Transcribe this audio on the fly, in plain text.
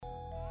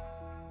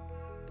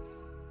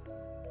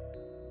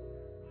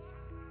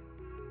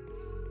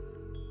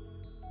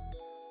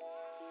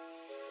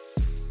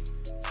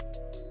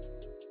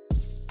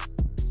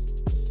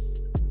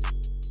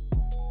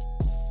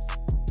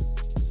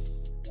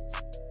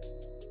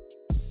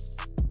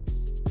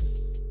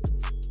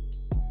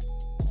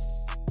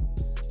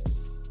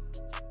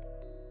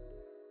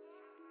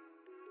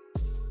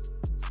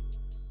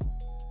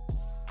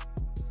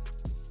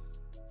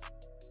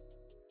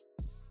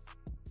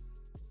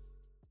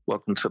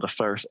Welcome to the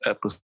first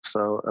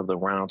episode of the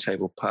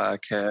Roundtable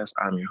Podcast.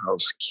 I'm your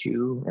host,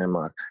 Q, and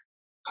my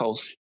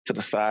host to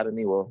the side of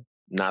me, well,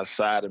 not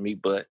side of me,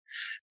 but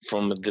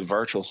from the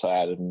virtual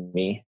side of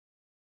me,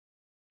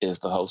 is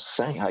the host,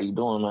 Saint. How you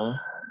doing, man?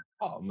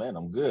 Oh, man,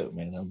 I'm good,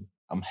 man.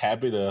 I'm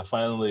happy to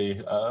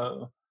finally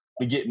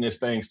be getting this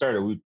thing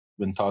started. We've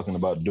been talking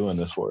about doing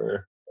this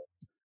for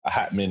a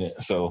hot minute,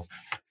 so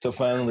to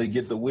finally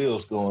get the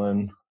wheels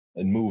going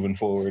and moving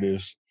forward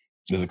is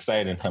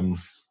exciting.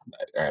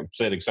 I've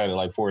said excited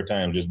like 4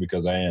 times just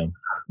because I am.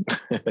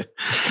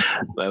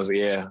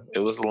 It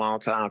was a long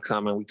time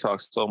coming. We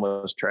talked so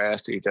much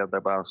trash to each other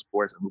about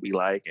sports and who we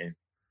like and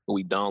who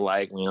we don't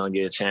like. We don't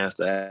get a chance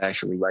to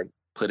actually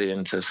put it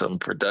into some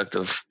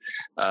productive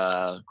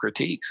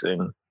critiques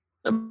and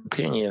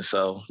opinions.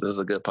 So this is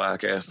a good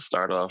podcast to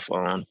start off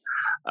on.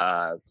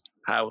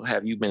 How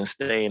have you been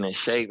staying in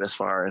shape as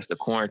far as the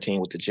quarantine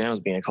with the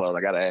gyms being closed?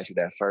 I got to ask you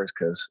that first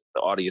because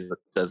the audience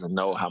doesn't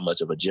know how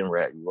much of a gym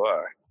rat you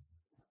are.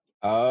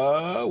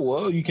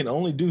 Well, you can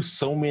only do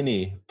so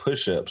many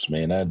push-ups,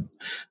 man.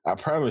 I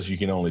promise you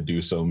can only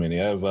do so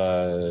many. I've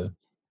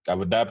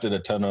adopted a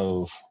ton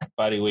of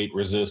body weight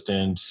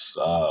resistance,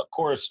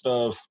 core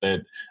stuff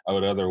that I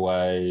would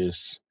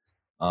otherwise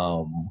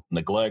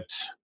neglect,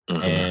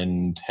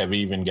 and have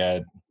even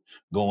got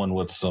going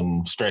with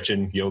some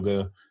stretching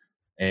yoga.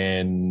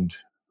 And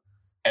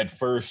at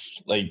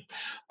first,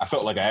 I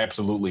felt like I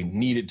absolutely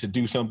needed to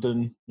do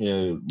something.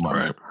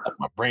 My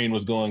brain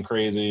was going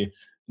crazy.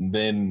 And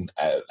then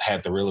I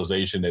had the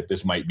realization that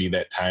this might be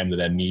that time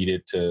that I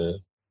needed to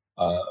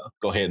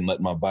go ahead and let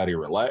my body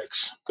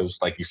relax. Because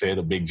like you said,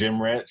 a big gym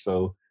rat.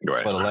 So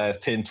for the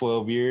last 10,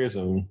 12 years,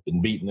 I've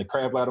been beating the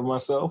crap out of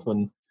myself.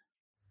 And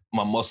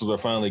my muscles are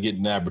finally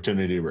getting the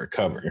opportunity to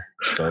recover.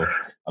 So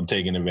I'm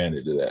taking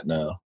advantage of that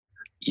now.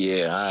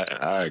 Yeah,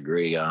 I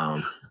agree.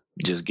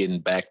 Just getting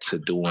back to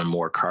doing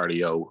more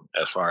cardio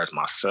as far as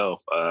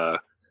myself.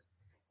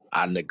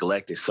 I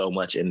neglected so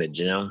much in the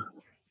gym.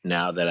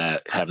 Now that I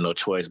have no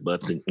choice but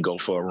to go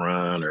for a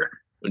run or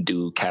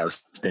do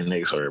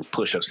calisthenics or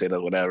push-ups, sit or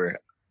whatever,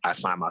 I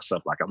find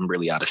myself like I'm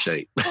really out of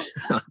shape.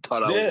 I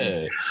thought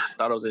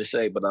I was in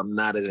shape, but I'm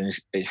not as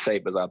in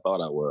shape as I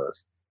thought I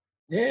was.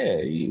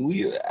 Yeah,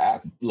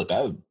 I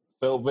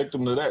fell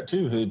victim to that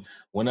too. Who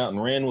went out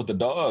and ran with the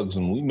dogs,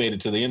 and we made it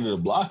to the end of the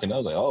block, and I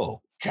was like,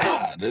 "Oh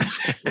God,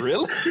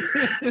 really?"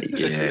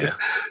 Yeah.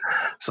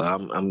 So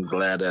I'm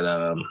glad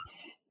that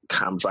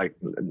comes like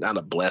not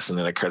a blessing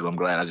and a curse. I'm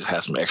glad I just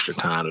had some extra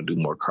time to do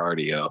more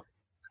cardio.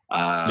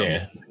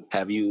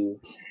 Have you,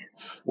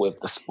 with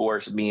the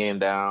sports being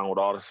down, with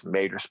all the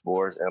major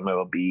sports,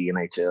 MLB,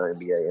 NHL,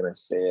 NBA,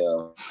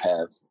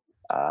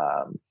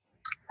 NFL,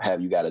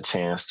 have you got a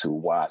chance to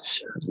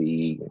watch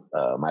the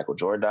Michael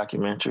Jordan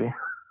documentary?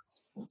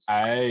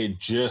 I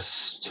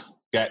just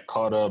got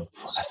caught up,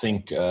 I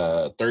think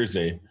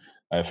Thursday.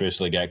 I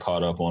officially got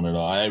caught up on it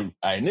all.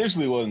 I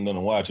initially wasn't going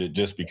to watch it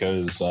just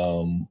because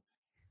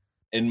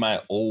in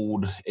my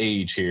old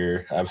age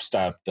here, I've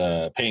stopped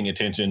paying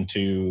attention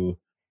to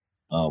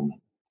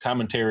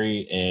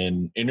commentary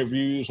and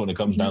interviews when it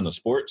comes down to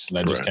sports. And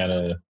I just kind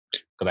of,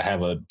 because I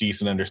have a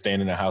decent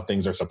understanding of how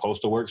things are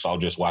supposed to work, so I'll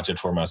just watch it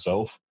for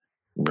myself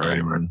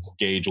and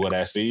gauge what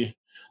I see.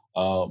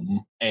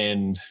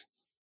 And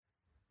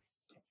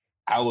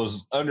I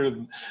was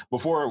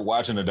before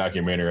watching the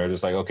documentary, I was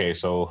just like, okay,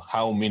 so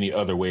how many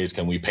other ways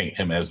can we paint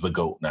him as the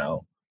GOAT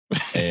now?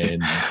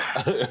 And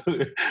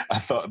I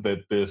thought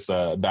that this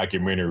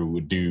documentary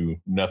would do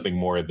nothing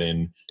more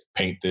than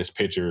paint this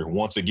picture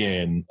once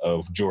again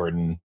of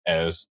Jordan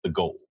as the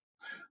GOAT.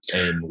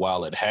 And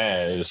while it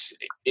has,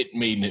 it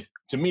made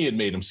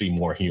him seem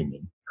more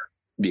human.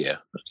 Yeah,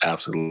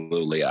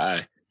 absolutely.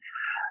 I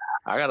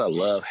got a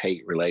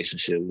love-hate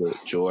relationship with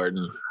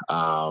Jordan.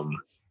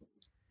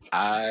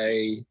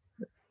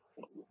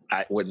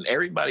 When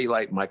everybody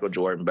liked Michael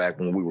Jordan back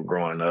when we were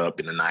growing up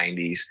in the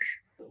 90s,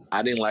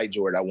 I didn't like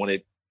Jordan.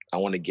 I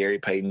wanted Gary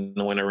Payton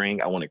to win a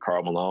ring. I wanted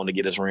Karl Malone to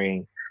get his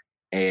ring.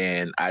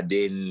 And I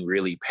didn't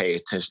really pay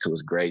attention to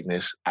his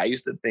greatness. I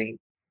used to think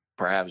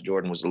perhaps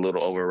Jordan was a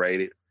little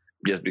overrated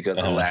just because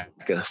of lack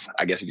of,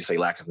 I guess you could say,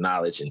 lack of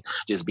knowledge and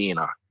just being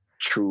a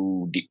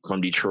true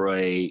from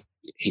Detroit,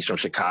 he's from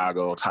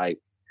Chicago type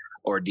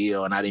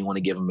ordeal. And I didn't want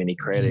to give him any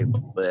credit.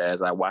 But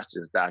as I watched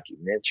this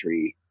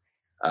documentary,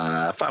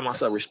 I find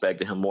myself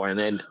respecting him more. And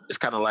then it's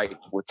kind of like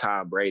with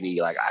Tom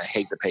Brady. Like, I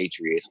hate the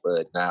Patriots,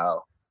 but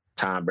now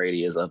Tom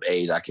Brady is of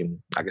age. I can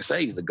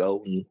say he's the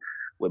GOAT. And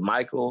with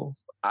Michael,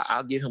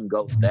 I'll give him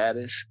GOAT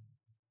status.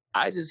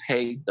 I just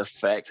hate the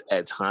fact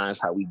at times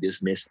how we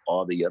dismiss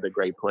all the other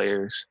great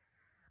players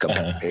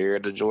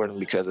compared to Jordan,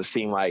 because it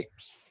seemed like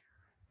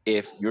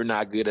if you're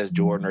not good as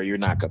Jordan or you're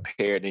not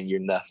compared, then you're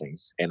nothing.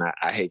 And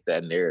I hate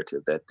that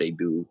narrative that they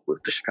do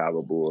with the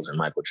Chicago Bulls and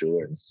Michael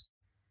Jordan.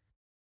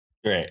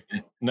 Right.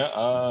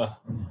 No,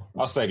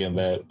 I'll second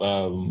that.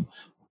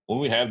 When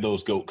we have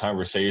those GOAT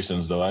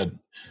conversations, though,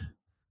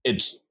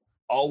 it's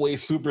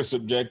always super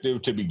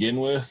subjective to begin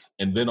with.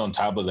 And then on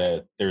top of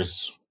that,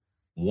 there's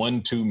one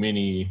too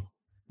many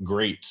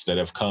greats that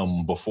have come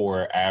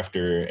before,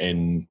 after,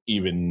 and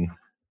even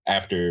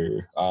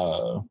after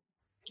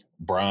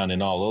Bron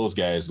and all those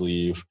guys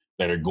leave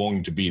that are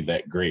going to be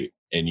that great.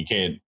 And you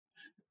can't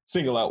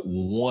single out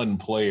one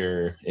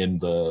player in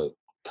the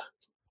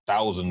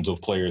thousands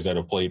of players that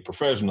have played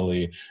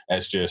professionally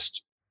as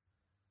just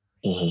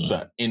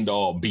the end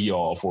all be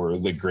all for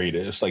the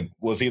greatest. Like,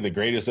 was he the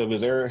greatest of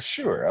his era?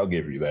 Sure, I'll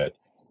give you that.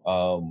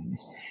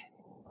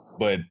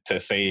 But to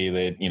say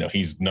that, you know,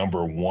 he's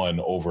number one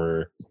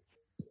over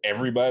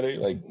everybody,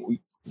 like,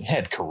 we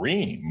had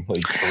Kareem.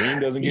 Like,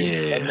 Kareem doesn't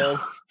get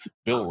enough.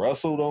 Bill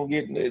Russell don't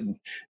get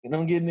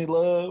any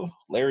love.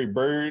 Larry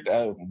Bird,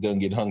 I'm gonna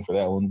get hung for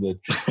that one, but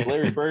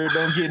Larry Bird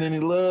don't get any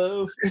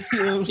love. You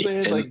know what I'm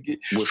saying? And like,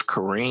 with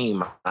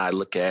Kareem, I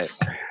look at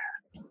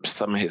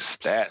some of his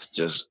stats,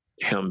 just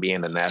him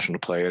being the National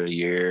Player of the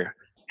Year,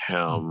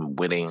 him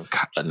winning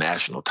a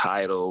national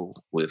title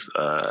with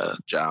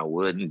John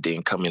Wooden,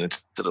 then coming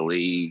into the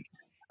league,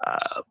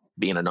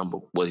 being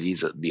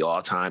he's the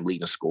all-time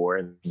leading scorer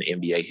in the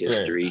NBA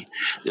history. Right.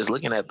 Just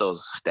looking at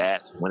those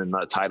stats, winning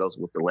the titles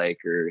with the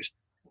Lakers,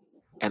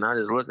 and I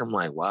just look, I'm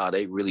like, wow,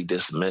 they really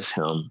dismiss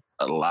him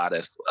a lot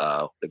as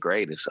the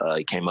greatest.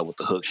 He came up with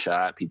the hook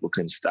shot. People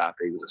couldn't stop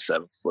it. He was a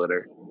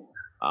 7-footer.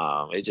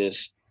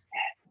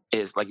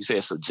 It's like you said,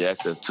 it's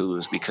subjective too,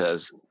 is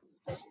because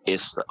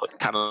it's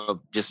kind of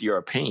just your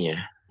opinion,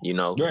 you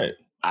know. Right.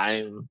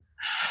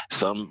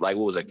 What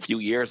was a few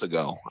years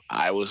ago,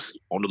 I was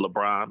on the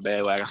LeBron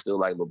bandwagon. I still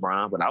like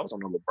LeBron, but I was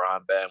on the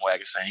LeBron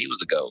bandwagon saying he was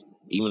the GOAT.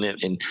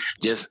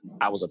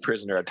 I was a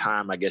prisoner of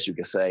time, I guess you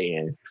could say.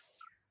 And,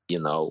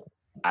 you know,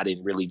 I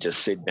didn't really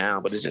just sit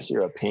down, but it's just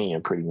your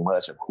opinion pretty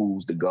much of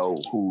who's the GOAT,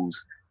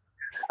 who's,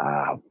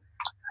 I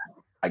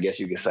guess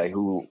you could say,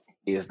 who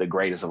is the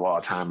greatest of all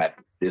time at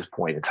this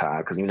point in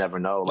time. Because you never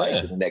know,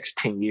 in the next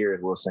 10 years,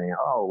 we're saying,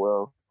 oh,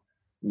 well,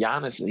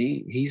 Giannis,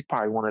 he's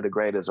probably one of the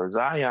greatest, or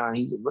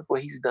Zion, look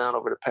what he's done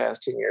over the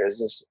past 10 years.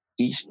 Just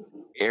each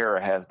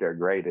era has their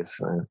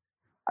greatest. And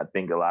I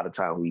think a lot of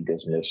times we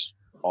dismiss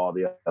all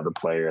the other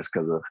players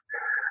because of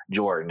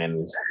Jordan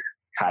and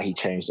how he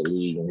changed the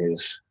league and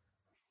his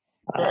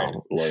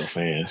loyal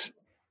fans.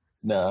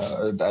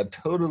 No, I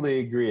totally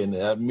agree. And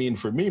I mean,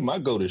 for me, my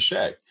GOAT is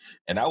Shaq.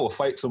 And I will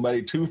fight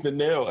somebody tooth and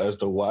nail as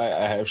to why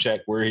I have Shaq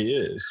where he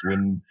is.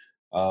 When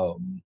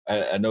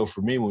I know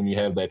for me, when you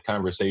have that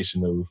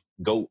conversation of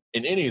GOAT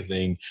in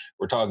anything,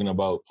 we're talking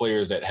about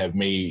players that have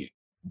made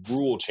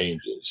rule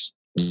changes.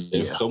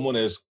 Yeah. If someone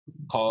has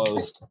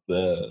caused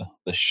the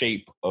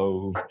shape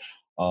of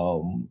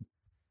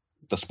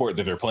the sport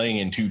that they're playing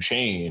in to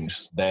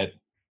change, that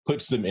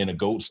puts them in a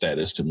GOAT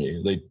status to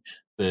me. Like,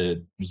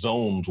 the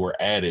zones were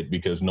added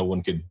because no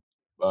one could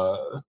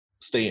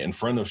stay in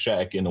front of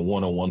Shaq in a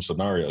one-on-one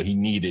scenario.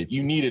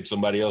 You needed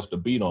somebody else to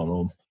beat on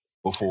him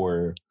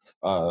before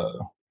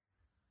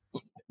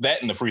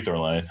that and the free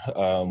throw line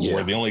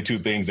were the only two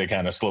things that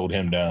kind of slowed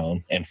him down,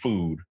 and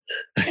food.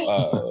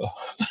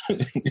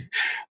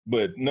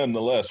 But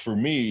nonetheless, for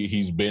me,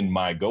 he's been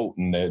my GOAT,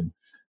 and that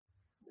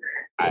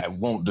I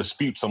won't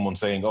dispute someone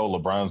saying, oh,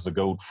 LeBron's the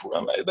GOAT.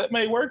 That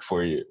may work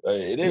for you.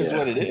 It is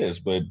what it is,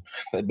 but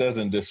that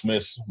doesn't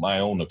dismiss my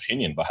own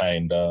opinion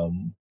behind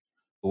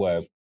who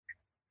I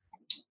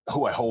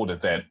hold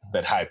at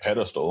that high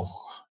pedestal.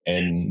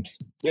 And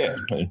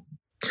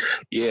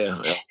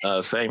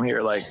same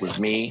here. Like with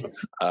me,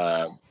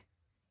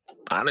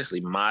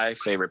 honestly, my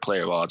favorite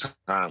player of all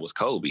time was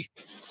Kobe.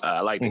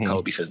 I liked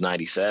Kobe since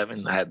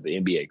 '97. I had the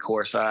NBA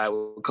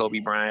courtside with Kobe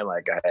Bryant.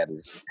 Like,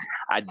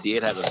 I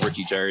did have a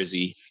rookie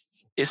jersey.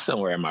 It's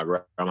somewhere in my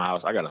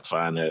house. I gotta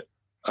find it.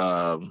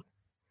 I've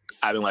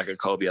been liking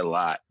Kobe a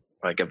lot.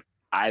 Like, if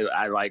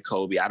I like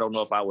Kobe, I don't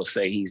know if I would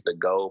say he's the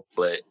GOAT,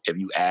 but if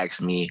you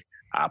ask me,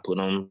 I put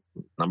him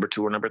number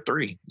 2 or number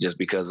 3, just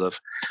because of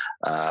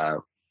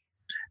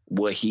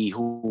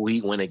who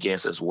he went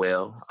against as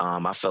well.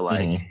 I feel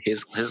like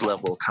his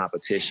level of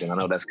competition, I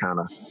know that's kind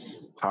of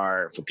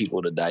hard for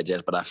people to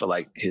digest, but I feel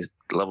like his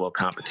level of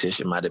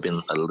competition might have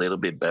been a little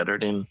bit better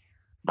than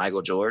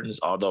Michael Jordan's.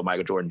 Although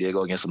Michael Jordan did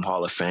go against some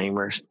Hall of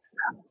Famers,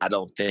 I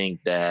don't think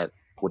that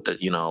with the,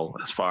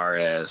 as far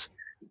as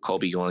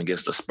Kobe going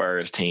against the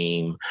Spurs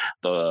team,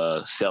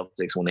 the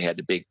Celtics when they had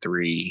the big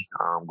three,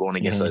 going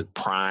against a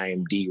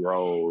prime D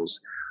Rose,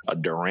 a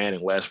Durant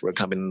and Westbrook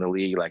coming in the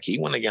league. Like, he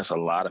went against a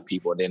lot of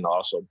people. And then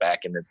also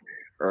back in the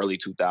early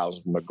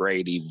 2000s,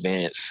 McGrady,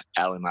 Vince,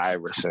 Allen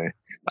Iverson.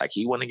 Like,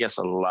 he went against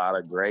a lot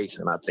of greats,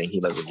 and I think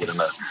he doesn't get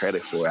enough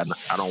credit for it.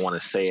 I don't want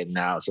to say it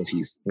now since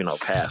he's,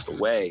 passed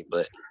away,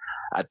 but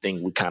I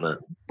think we kind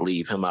of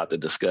leave him out the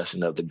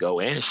discussion of the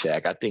GOAT and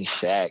Shaq. I think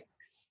Shaq,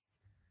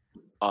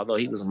 although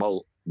he was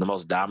the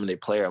most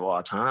dominant player of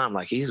all time,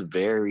 like, he's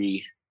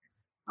very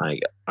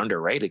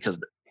underrated, because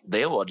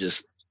they all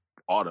just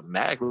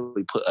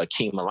automatically put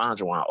Akeem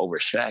Olajuwon over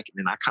Shaq, and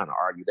then I kind of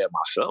argue that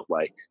myself.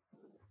 Like,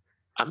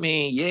 I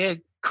mean,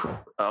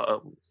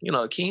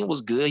 Akeem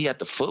was good. He had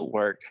the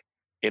footwork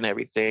and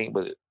everything,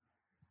 but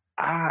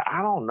I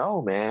don't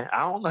know, man.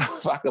 I don't know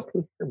if I could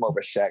put him over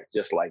Shaq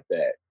just like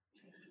that.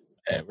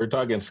 And we're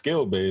talking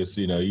skill based.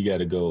 You got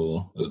to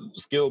go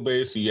skill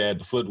based. So you add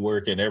the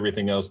footwork and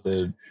everything else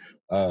that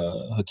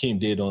Hakeem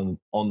did on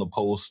the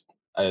post.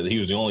 He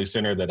was the only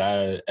center that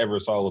I ever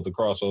saw with the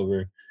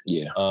crossover.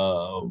 Yeah.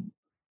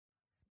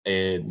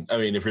 And I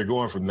mean, if you're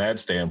going from that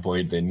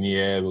standpoint, then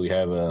yeah, we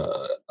have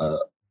a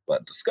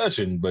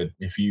discussion. But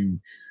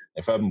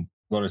if I'm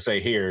going to say,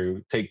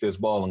 here, take this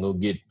ball and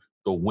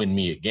go win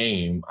me a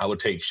game, I would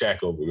take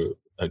Shaq over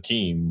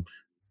Hakeem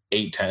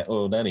 8 times.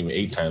 Well, not even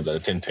 8 times out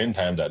of 10, 10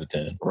 times out of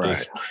 10. Right.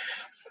 Just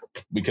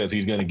because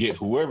he's going to get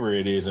whoever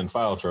it is in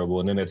foul trouble,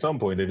 and then at some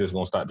point they're just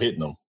going to stop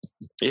hitting him.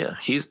 Yeah,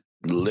 he's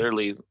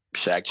literally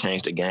Shaq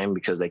changed the game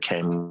because they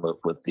came up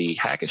with the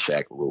hack and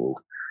Shaq rule.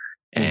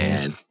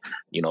 And,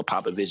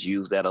 Popovich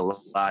used that a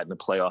lot in the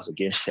playoffs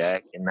against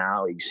Shaq. And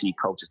now you see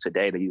coaches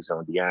today that use it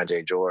on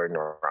DeAndre Jordan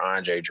or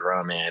Andre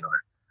Drummond,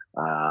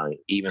 or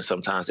even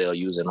sometimes they'll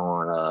use it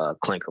on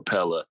Clint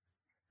Capella.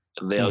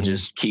 They'll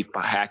just keep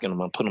hacking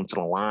them and put them to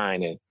the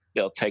line, and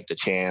they'll take the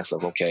chance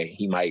of, okay,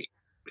 he might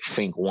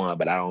sink 1,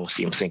 but I don't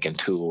see him sinking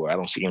 2, or I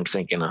don't see him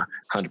sinking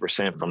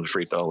 100% from the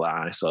free throw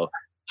line. So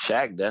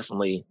Shaq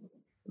definitely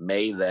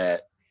made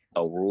that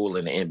a rule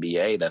in the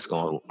NBA that's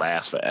going to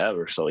last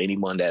forever. So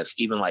anyone that's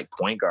even like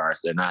point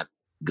guards, they're not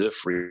good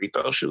free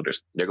throw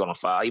shooters. They're going to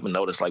foul. I even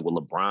notice like with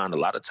LeBron, a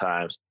lot of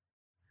times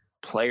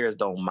players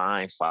don't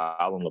mind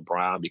fouling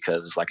LeBron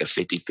because it's like a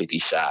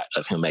 50-50 shot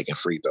of him making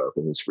free throws,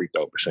 and his free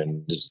throw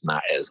percentage is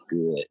not as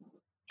good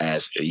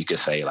as you could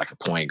say like a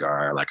point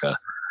guard, like a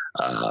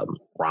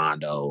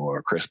Rondo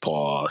or Chris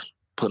Paul.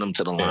 Put him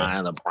to the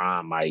line,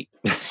 LeBron might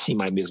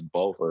miss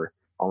both or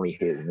only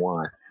hit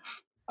 1.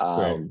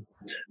 Right.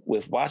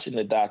 With watching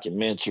the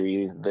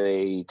documentary,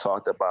 they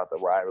talked about the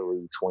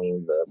rivalry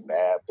between the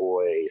Bad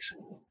Boys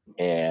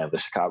and the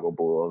Chicago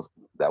Bulls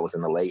that was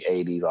in the late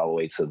 80s all the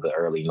way to the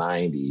early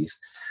 90s.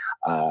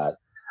 I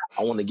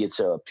want to get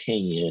your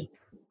opinion.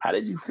 How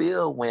did you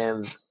feel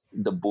when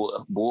the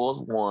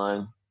Bulls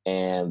won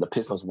and the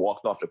Pistons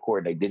walked off the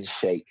court? They didn't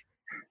shake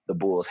the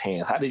Bulls'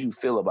 hands. How did you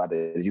feel about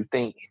it? Did you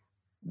think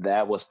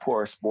that was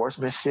poor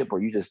sportsmanship, or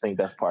you just think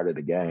that's part of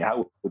the game?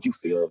 How would you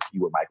feel if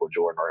you were Michael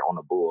Jordan or on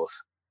the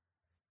Bulls?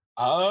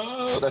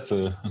 That's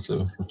a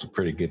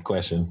pretty good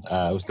question.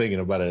 I was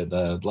thinking about it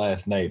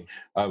last night.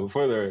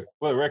 For the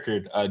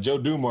record, Joe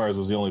Dumars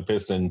was the only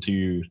Piston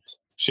to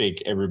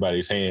shake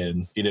everybody's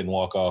hand. He didn't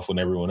walk off when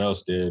everyone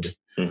else did.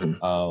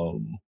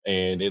 Mm-hmm.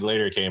 And it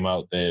later came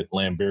out that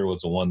Lambert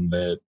was the one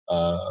that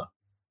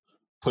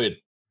put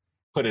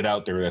it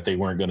out there that they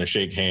weren't going to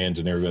shake hands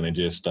and they were going to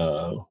just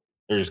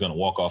they're just going to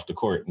walk off the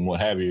court and what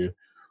have you.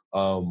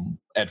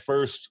 At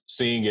first,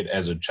 seeing it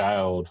as a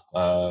child,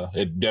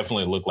 it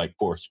definitely looked like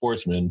poor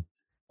sportsmanship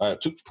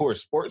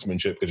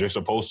because you're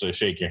supposed to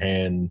shake your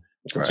hand,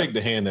 shake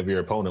the hand of your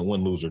opponent,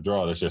 win, lose, or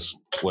draw. That's just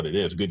what it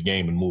is. Good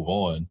game and move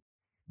on.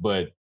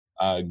 But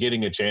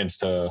getting a chance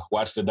to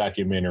watch the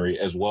documentary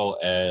as well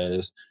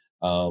as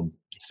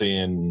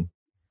seeing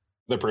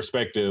the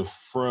perspective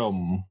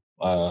from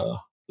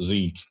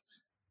Zeke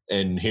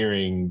and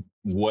hearing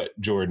what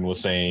Jordan was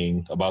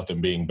saying about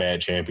them being bad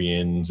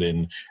champions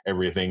and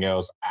everything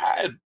else,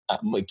 I'm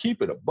gonna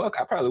keep it a buck.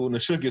 I probably wouldn't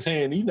have shook his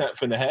hand. We're not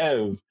finna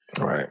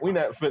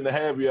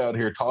have you out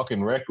here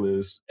talking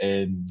reckless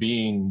and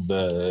being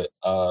the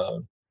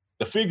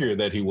figure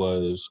that he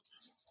was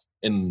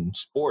in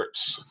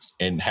sports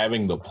and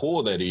having the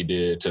pull that he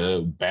did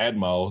to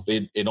badmouth.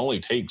 It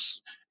only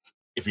takes,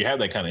 if you have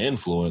that kind of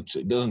influence,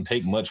 it doesn't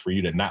take much for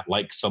you to not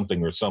like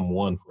something or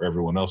someone for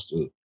everyone else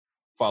to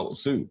follow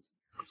suit.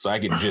 So I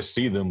can just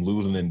see them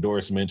losing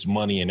endorsements,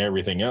 money, and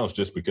everything else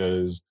just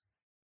because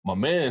my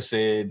man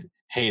said,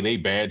 hey, they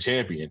bad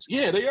champions.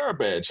 Yeah, they are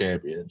bad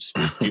champions.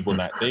 People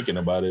not thinking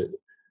about it.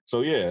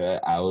 So, yeah,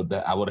 I would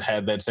have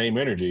had that same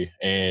energy.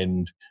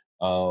 And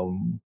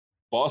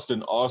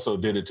Boston also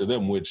did it to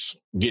them, which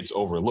gets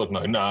overlooked.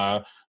 Like,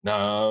 nah,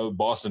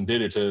 Boston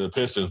did it to the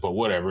Pistons, but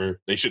whatever.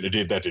 They shouldn't have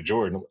did that to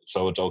Jordan.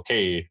 So it's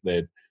okay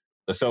that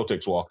the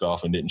Celtics walked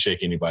off and didn't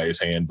shake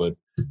anybody's hand. But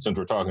since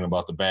we're talking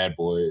about the Bad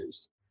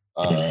Boys,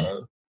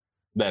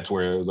 that's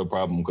where the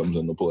problem comes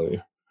into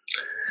play.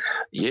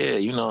 Yeah,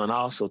 and I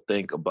also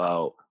think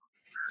about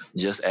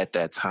just at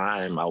that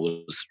time, I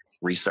was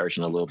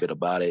researching a little bit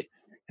about it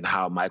and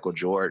how Michael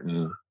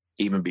Jordan,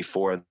 even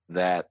before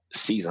that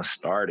season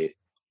started,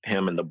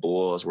 him and the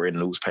Bulls were in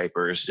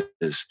newspapers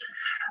just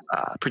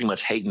pretty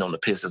much hating on the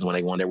Pistons when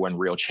they won. They weren't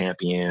real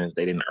champions.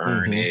 They didn't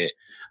earn it.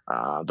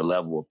 The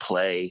level of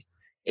play.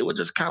 It was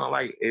just kind of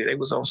like it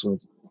was on some,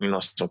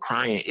 some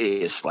crying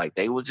ish. Like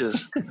they were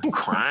just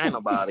crying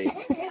about it.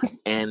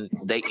 And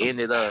they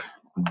ended up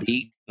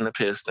beating the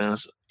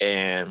Pistons,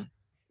 and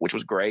which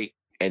was great.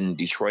 And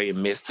Detroit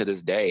admits to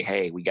this day,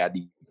 hey, we got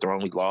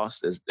dethroned, we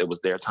lost. It was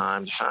their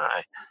time to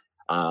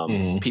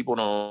shine. People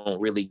don't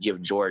really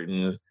give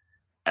Jordan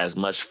as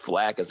much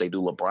flack as they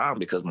do LeBron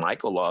because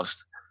Michael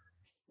lost,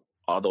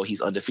 although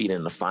he's undefeated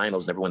in the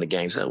finals, never won a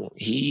game. So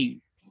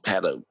he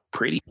had a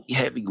pretty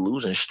heavy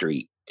losing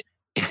streak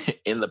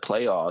in the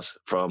playoffs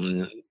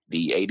from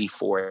the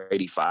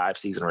 84-85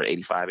 season or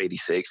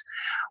 85-86,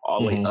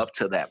 all the way up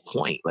to that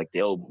point. Like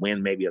they'll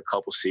win maybe a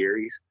couple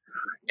series,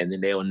 and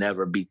then they'll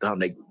never beat them.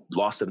 They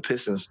lost to the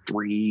Pistons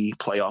 3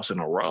 playoffs in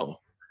a row.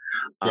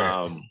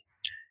 Right.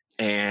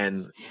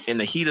 And in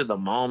the heat of the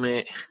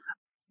moment,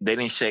 they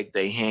didn't shake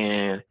their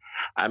hand.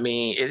 I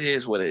mean, it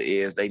is what it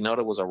is. They know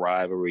there was a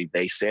rivalry.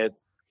 They said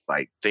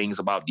like things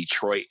about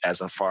Detroit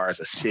as far as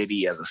a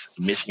city, as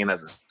a Michigan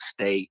as a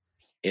state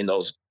in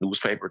those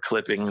newspaper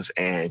clippings.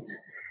 And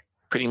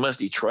pretty much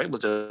Detroit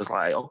was just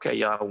like, okay,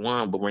 y'all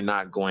won, but we're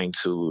not going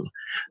to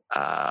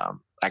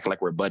act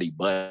like we're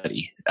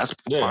buddy-buddy. That's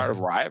part of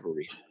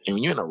rivalry. And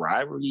when you're in a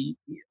rivalry,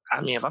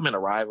 I mean, if I'm in a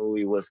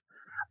rivalry with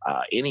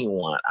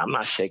anyone, I'm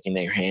not shaking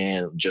their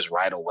hand just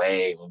right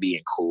away and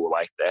being cool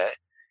like that.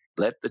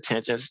 Let the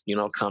tensions,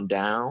 come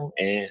down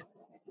and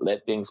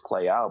let things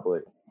play out.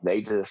 But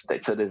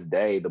to this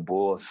day, the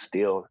Bulls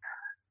still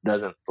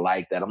doesn't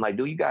like that. I'm like,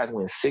 dude, you guys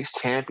win 6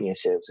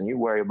 championships and you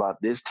worry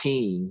about this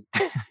team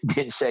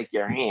didn't shake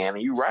your hand.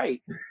 And you're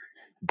right.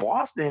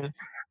 Boston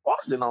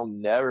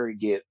don't never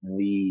get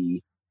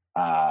the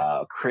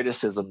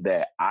criticism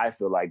that I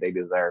feel like they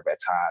deserve at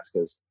times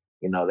because,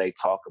 they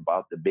talk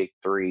about the big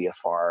 3 as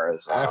far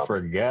as I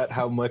forgot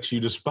how much you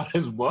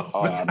despise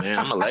Boston. Oh man,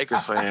 I'm a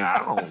Lakers fan.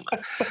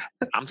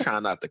 I'm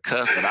trying not to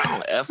cuss, but I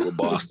don't F with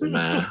Boston,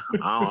 man.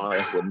 I don't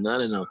F with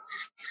none of them.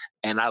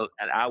 And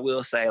I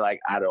will say, like,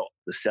 out of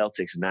the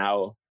Celtics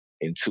now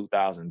in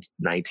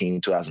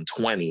 2019,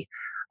 2020,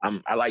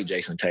 I like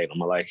Jason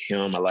Tatum. I like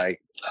him. I like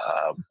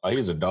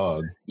he's a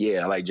dog.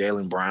 Yeah, I like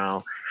Jaylen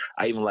Brown.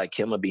 I even like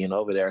Kemba being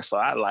over there. So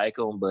I like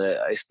him, but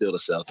it's still the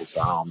Celtics,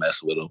 so I don't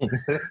mess with them.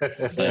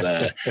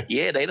 But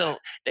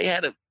they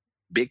had a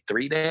big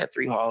 3. They had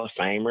 3 Hall of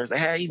Famers. They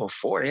had even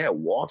 4. They had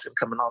Walton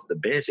coming off the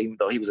bench, even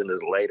though he was in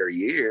his later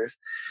years.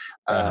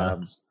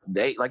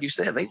 They, like you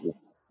said, they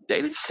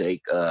didn't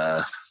shake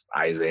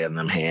Isaiah in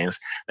them hands.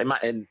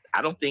 And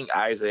I don't think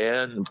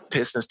Isaiah and the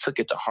Pistons took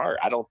it to heart.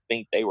 I don't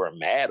think they were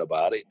mad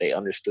about it. They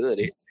understood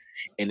it,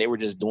 and they were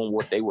just doing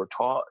what they were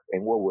taught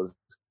and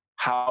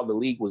how the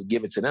league was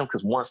given to them.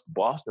 Because once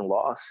Boston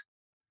lost,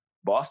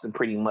 Boston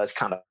pretty much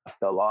kind of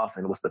fell off,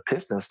 and it was the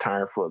Pistons'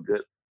 turn for a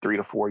good 3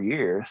 to 4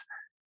 years.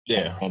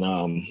 Yeah, and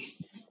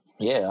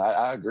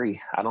I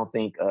agree. I don't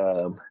think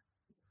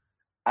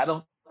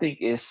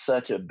it's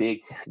such a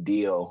big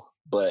deal.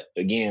 But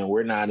again,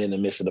 we're not in the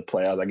midst of the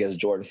playoffs. I guess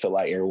Jordan felt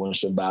like everyone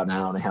should bow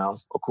down to him,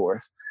 of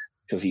course,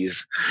 because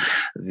he's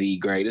the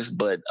greatest.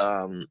 But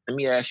let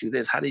me ask you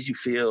this: how did you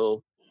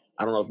feel?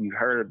 I don't know if you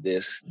heard of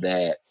this,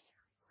 that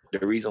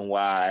the reason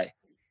why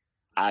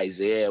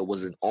Isaiah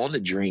wasn't on the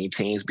Dream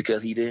Team is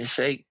because he didn't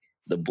shake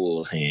the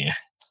Bulls' hand.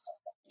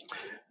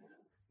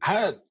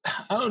 I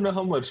don't know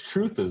how much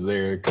truth is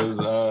there, because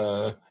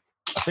I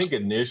think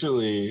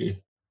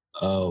initially,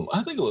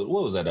 I think it was,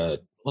 what was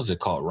that? What's it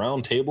called?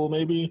 Round Table,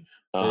 maybe?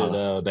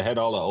 They had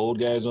all the old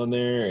guys on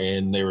there,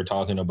 and they were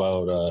talking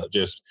about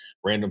just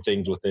random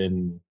things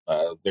within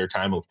their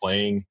time of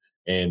playing.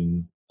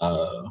 And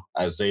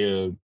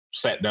Isaiah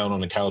sat down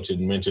on the couch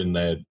and mentioned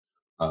that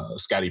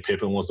Scottie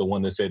Pippen was the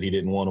one that said he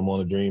didn't want him on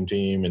the Dream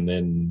Team. And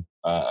then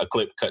a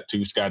clip cut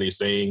to Scottie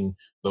saying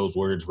those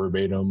words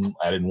verbatim: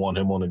 "I didn't want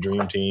him on the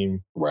Dream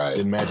Team." Right.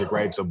 Then Magic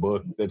writes a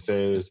book that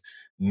says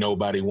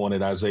nobody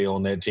wanted Isaiah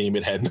on that team.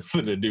 It had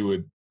nothing to do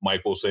with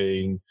Michael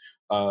saying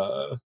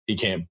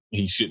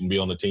he shouldn't be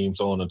on the team,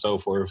 so on and so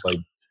forth. Like,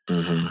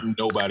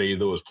 nobody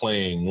that was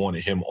playing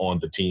wanted him on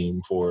the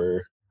team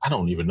for, I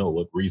don't even know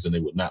what reason they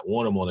would not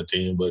want him on the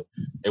team, but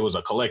it was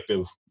a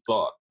collective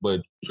thought.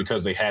 But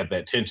because they had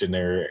that tension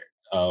there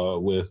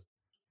with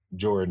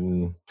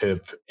Jordan,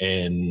 Pip,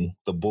 and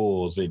the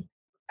Bulls,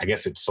 I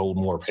guess it sold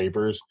more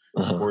papers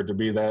for it to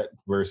be that,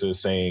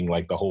 versus saying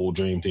like the whole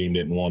Dream Team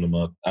didn't want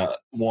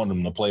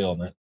him to play on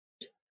that.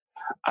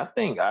 I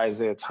think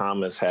Isaiah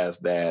Thomas has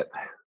that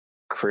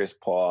Chris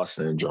Paul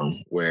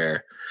syndrome,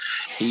 where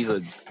he's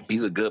a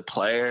good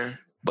player,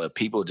 but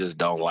people just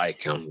don't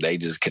like him. They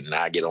just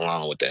cannot get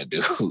along with that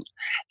dude.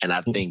 And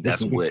I think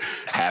that's what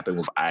happened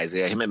with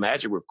Isaiah. Him and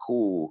Magic were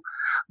cool,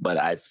 but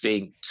I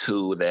think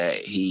too that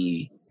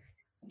he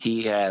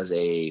has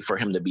for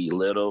him to be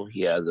little,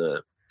 he has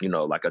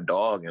like a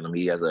dog in him.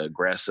 He has an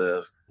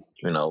aggressive,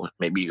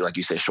 maybe like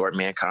you said, short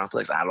man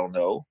complex. I don't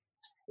know.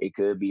 It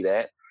could be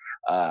that.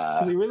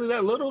 Is he really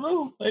that little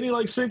though? Ain't he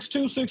like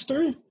 6'2",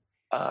 6'3"?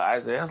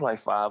 Isaiah's like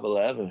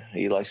 5'11".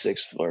 He's like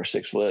 6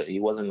 foot. He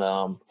wasn't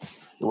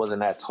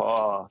that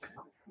tall.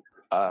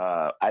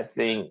 I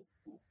think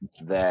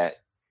that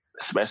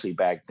especially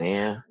back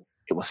then,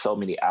 it was so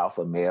many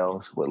alpha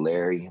males with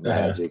Larry,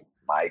 Magic,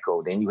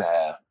 Michael. Then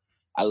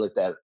I looked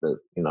at the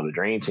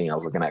Dream Team. I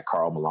was looking at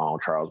Karl Malone,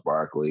 Charles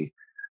Barkley,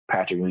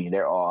 Patrick Ewing.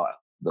 They're all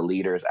the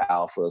leaders,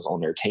 alphas on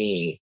their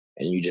team,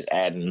 and you just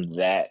adding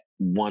that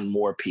one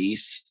more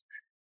piece.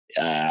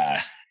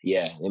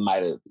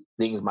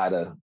 Things might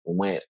have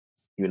went,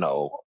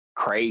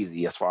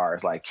 crazy as far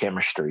as like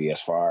chemistry,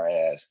 as far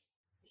as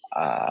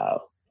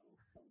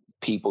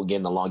people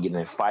getting along, getting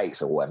in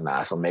fights or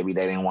whatnot. So maybe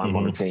they didn't want him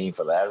on the team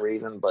for that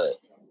reason. But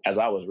as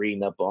I was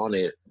reading up on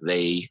it,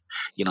 the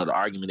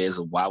argument is,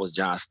 why was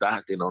John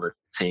Stockton on the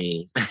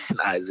team and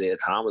Isaiah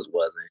Thomas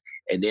wasn't?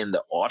 And then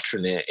the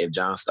alternate, if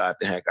John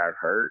Stockton had got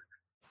hurt,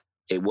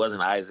 it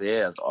wasn't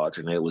Isaiah's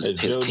alternate. It was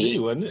his Joe team. D,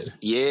 wasn't it?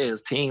 Yeah,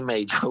 his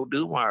teammate Joe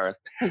Dumars.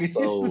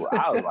 So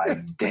I was like,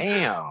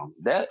 damn,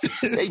 that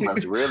they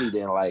must really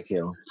didn't like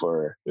him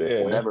for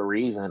whatever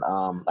reason.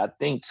 I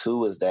think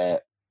too is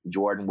that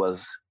Jordan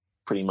was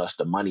pretty much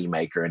the money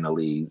maker in the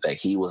league. Like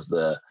he was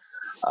the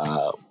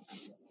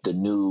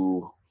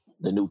new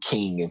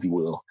king, if you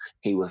will.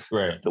 He was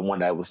the one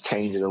that was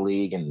changing the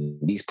league, and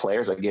these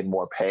players are getting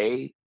more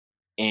paid,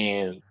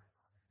 and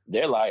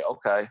they're like,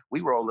 okay, we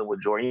rolling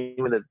with Jordan,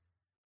 even if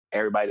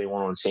everybody they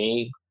want on the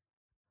team.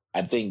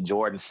 I think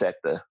Jordan set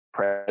the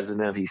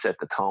precedence. He set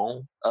the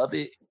tone of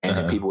it, and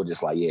then people were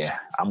just like, yeah,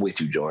 I'm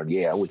with you, Jordan.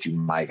 Yeah, I'm with you,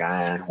 Mike.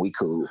 We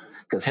cool.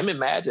 Because him and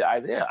Magic,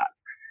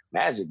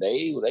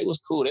 they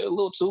was cool. They were a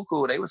little too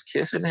cool. They was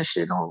kissing and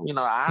shit on,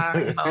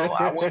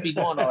 I wouldn't be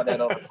doing all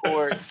that on the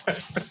court.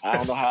 I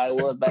don't know how it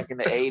was back in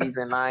the 80s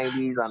and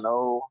 90s. I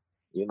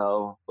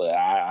know, but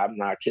I'm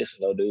not kissing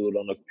no dude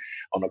on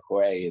the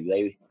court.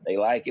 Hey, they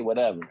like it,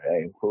 whatever.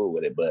 Hey, I'm cool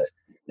with it. But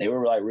they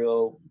were like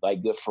real,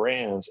 like good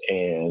friends.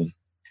 And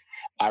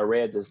I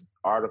read this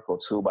article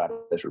too by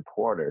this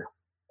reporter,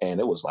 and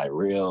it was like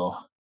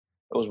real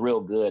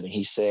good. And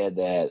he said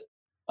that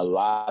a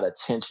lot of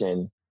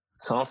tension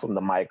come from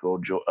the Michael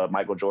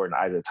Jordan,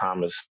 Isaiah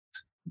Thomas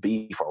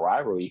beef or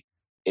rivalry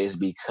is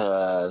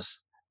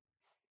because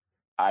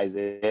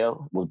Isaiah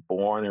was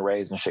born and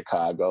raised in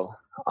Chicago.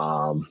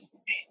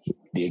 He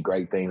did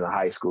great things in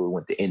high school,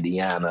 went to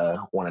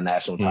Indiana, won a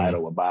national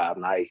title with Bob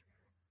Knight,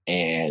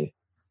 and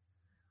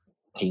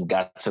he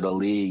got to the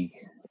league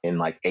in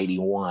like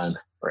 81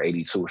 or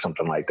 82 or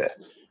something like that.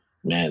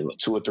 Man,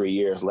 2 or 3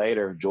 years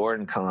later,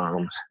 Jordan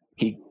comes,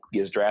 he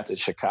gets drafted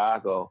to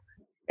Chicago,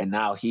 and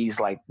now he's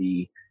like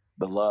the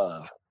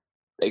love.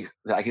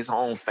 Like his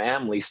own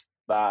family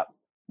stopped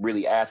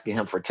really asking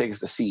him for tickets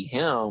to see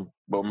him,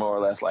 but more or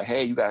less like,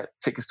 hey, you got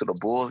tickets to the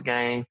Bulls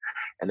game,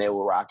 and they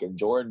were rocking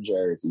Jordan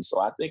jerseys. So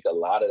I think a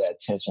lot of that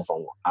tension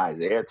from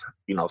Isaiah,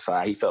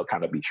 side, he felt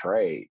kind of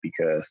betrayed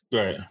because,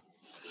 hey,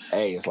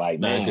 it's like,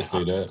 man, I can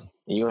see that.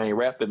 You ain't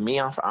repping me.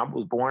 I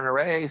was born and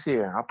raised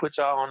here. I put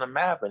y'all on the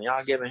map, and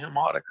y'all giving him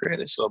all the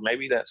credit. So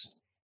maybe that's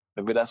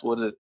what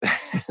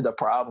the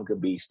problem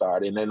could be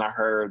started. And then I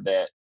heard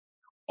that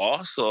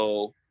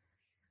also,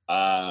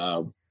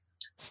 I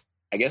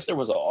guess there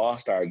was an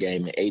All-Star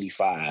game in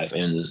 85,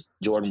 and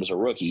Jordan was a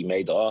rookie. He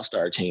made the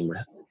All-Star team.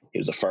 He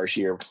was a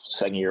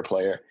second-year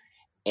player.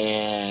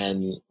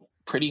 And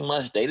pretty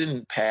much they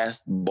didn't pass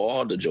the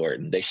ball to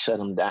Jordan. They shut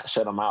him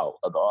out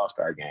of the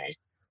All-Star game.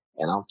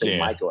 And I don't think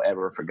Michael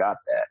ever forgot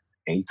that.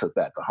 And he took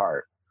that to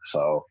heart.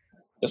 So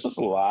there's just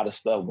a lot of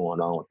stuff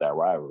going on with that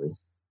rivalry.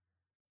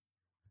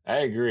 I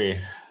agree.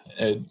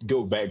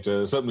 Go back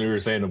to something you were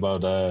saying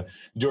about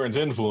Jordan's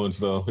influence,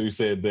 though. You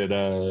said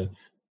that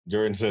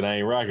Jordan said, I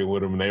ain't rocking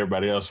with him, and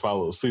everybody else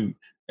followed suit.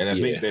 And I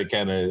think that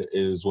kind of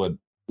is what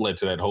led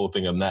to that whole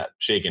thing of not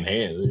shaking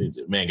hands.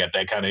 Man got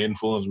that kind of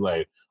influence,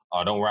 like,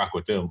 oh, don't rock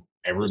with them.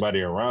 Everybody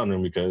around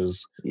him,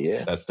 because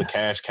that's the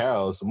cash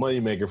cow. It's the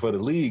moneymaker for the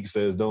league,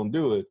 says don't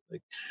do it.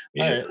 Like,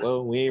 all right,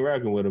 well, we ain't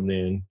rocking with him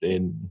then.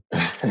 Then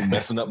you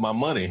messing up my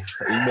money.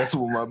 You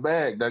messing with my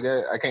bag, dog.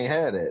 I can't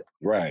have that.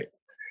 Right.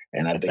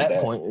 And I think at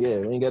that point, we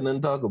ain't got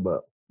nothing to talk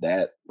about.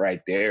 That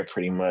right there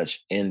pretty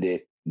much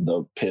ended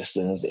the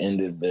Pistons,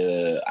 ended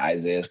the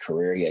Isaiah's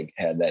career. He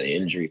had that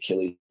injury,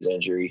 Achilles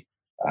injury.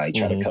 He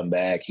tried to come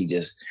back.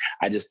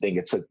 I just think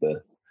it took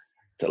the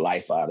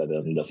life out of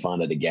the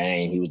fun of the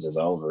game. He was just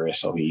over it,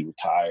 so he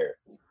retired.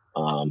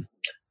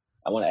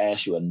 I want to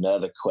ask you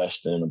another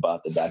question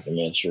about the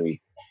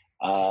documentary.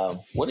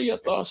 What are your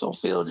thoughts on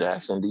Phil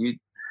Jackson? Do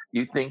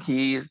you think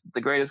he's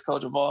the greatest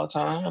coach of all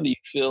time? Do you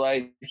feel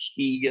like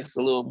he gets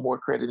a little more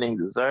credit than he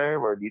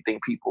deserves, or do you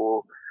think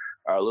people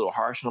are a little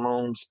harsh on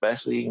him,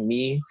 especially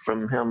me,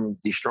 from him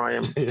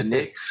destroying the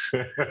Knicks?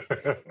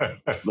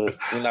 But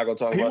we're not going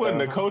to talk about that. He wasn't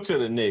the coach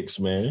of the Knicks,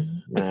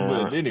 man.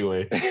 But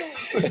anyway.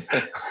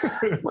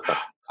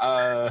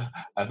 I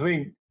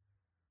think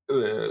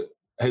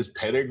his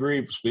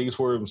pedigree speaks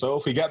for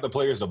himself. He got the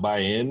players to buy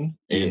in,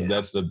 and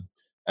that's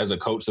as a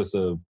coach, that's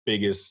the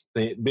biggest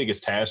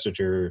task that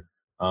you're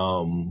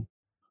going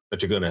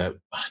to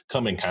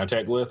come in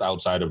contact with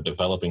outside of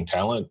developing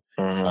talent.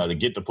 To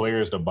get the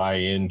players to buy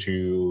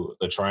into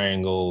the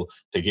triangle,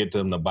 to get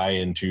them to buy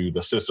into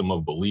the system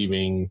of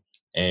believing,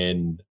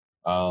 and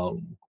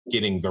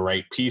getting the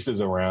right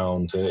pieces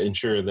around to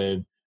ensure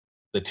that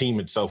the team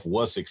itself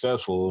was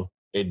successful.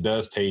 It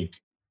does take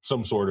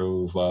some sort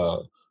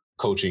of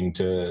coaching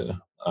to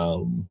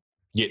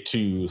get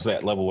to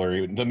that level,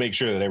 where to make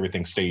sure that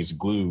everything stays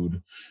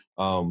glued.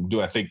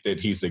 Do I think that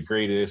he's the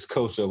greatest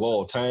coach of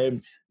all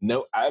time?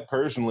 No, I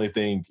personally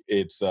think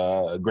it's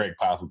Greg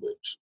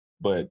Popovich,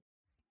 but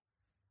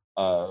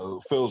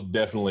Phil's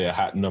definitely a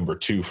hot number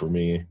 2 for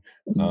me.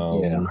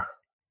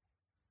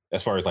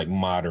 As far as like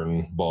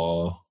modern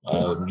ball,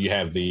 you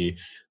have the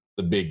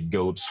the big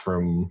goats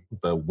from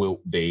the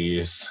Wilt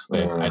days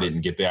that I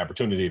didn't get the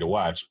opportunity to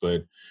watch.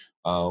 But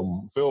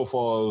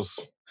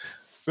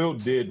Phil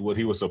did what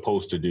he was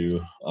supposed to do.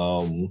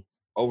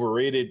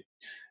 Overrated,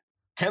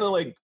 kind of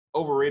like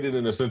overrated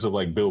in the sense of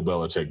like Bill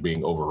Belichick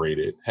being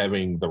overrated,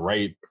 having the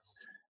right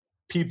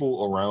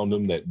people around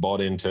him that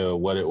bought into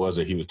what it was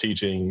that he was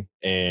teaching,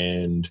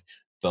 and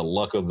the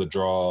luck of the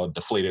draw,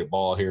 deflated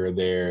ball here or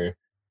there.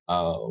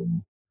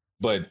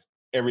 But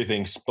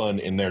everything spun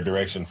in their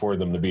direction for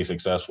them to be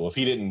successful. If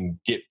he didn't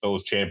get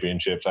those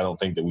championships, I don't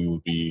think that we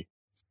would be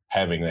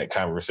having that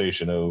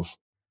conversation of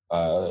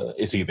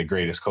is he the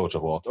greatest coach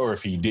of all, or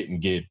if he didn't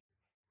get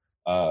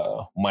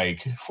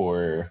Mike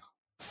for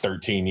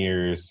 13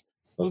 years.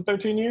 Was it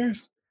 13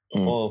 years?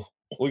 Well,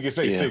 we could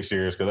say 6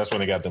 years because that's when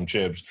they got them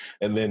chips,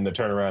 and then to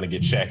turn around and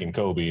get Shaq and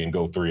Kobe and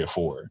go 3 or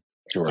 4.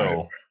 Right.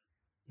 So,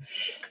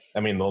 I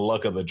mean, the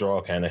luck of the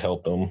draw kind of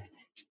helped them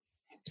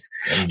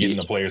and getting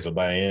the players to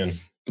buy in.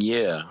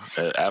 Yeah,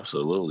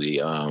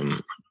 absolutely.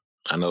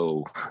 I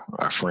know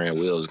our friend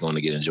Will is going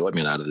to get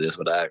enjoyment out of this,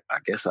 but I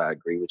guess I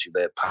agree with you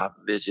that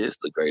Popovich is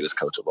the greatest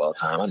coach of all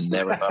time. I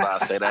never thought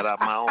I'd say that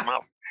out of my own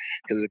mouth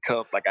because it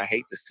comes like I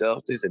hate the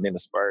Celtics, and then the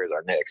Spurs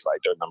are next, like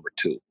they're number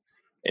 2.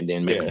 And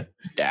then maybe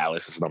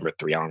Dallas is number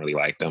 3. I don't really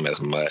like them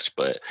as much.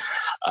 But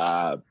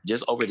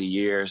just over the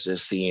years,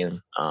 just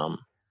seeing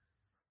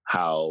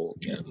how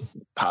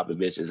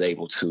Popovich is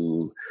able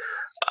to,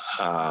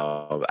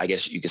 I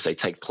guess you could say,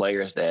 take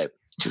players that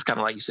just kind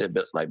of like you said,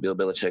 like Bill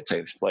Belichick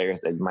takes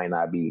players that you might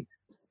not be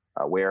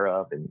aware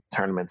of and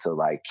turn them into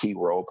like key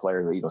role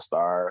players or even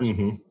stars.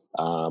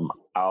 I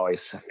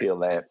always feel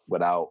that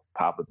without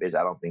Popovich,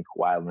 I don't think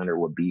Kawhi Leonard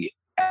would be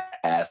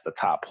as the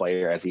top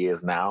player as he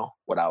is now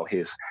without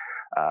his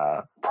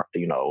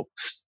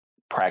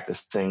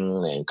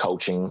practicing and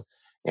coaching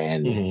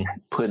and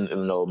putting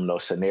in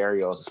those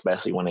scenarios,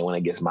 especially when they went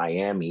against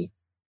Miami,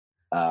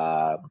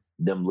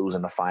 them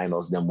losing the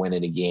finals, them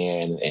winning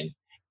again, and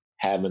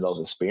having those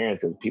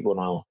experiences. Because people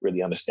don't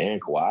really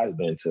understand Kawhi has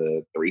been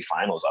to 3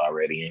 finals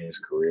already in his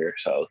career,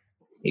 so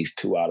he's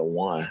 2 out of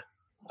 1.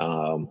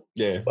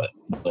 But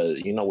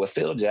with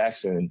Phil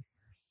Jackson,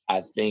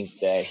 I think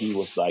that he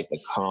was like the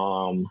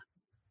calm,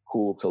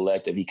 cool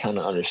collective. He kind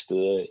of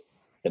understood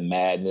the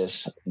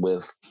madness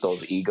with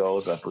those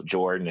egos of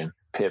Jordan and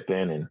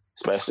Pippen, and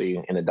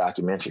especially in the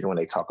documentary when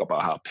they talk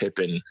about how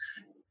Pippen,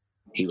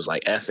 he was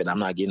like, F it, I'm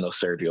not getting no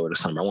surgery over the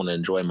summer. I want to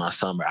enjoy my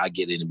summer. I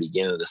get it in the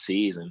beginning of the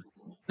season,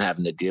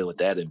 having to deal with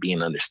that and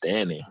being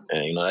understanding.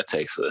 And, that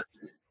takes a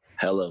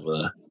hell of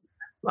a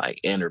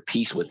inner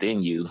peace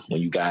within you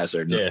when you guys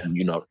are,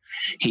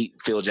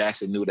 Phil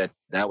Jackson knew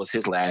that was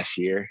his last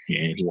year,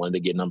 and he wanted to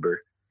get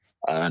number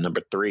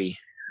 3,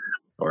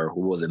 or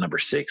who was it, number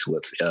 6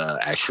 with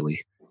actually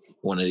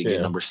wanted to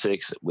get number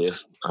 6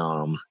 with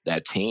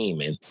that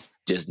team. And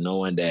just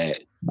knowing that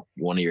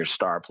one of your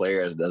star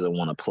players doesn't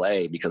want to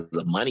play because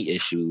of money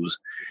issues,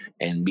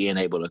 and being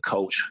able to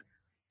coach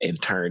and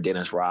turn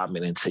Dennis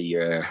Rodman into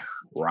your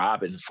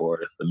Robin for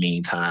the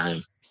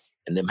meantime,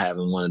 and them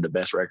having one of the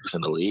best records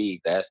in the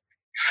league, that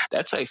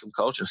takes some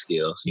coaching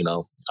skills.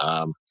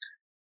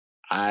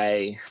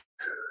 I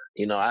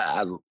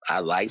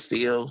like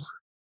Phil.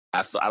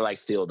 I like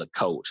Phil the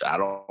coach. I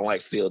don't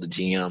like Phil the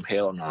GM.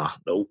 Hell no.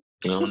 Nope.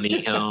 You don't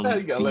need him.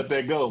 You gotta let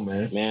that go,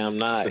 man. Man, I'm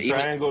not. The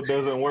triangle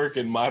doesn't work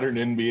in modern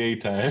NBA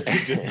times.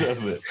 It just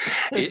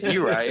doesn't.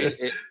 You're right.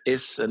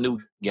 It's a new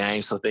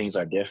game, so things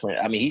are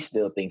different. I mean, he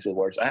still thinks it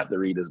works. I have to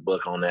read his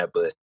book on that,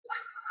 but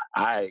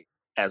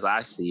as I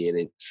see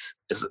it,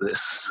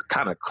 it's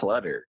kind of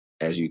cluttered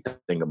as you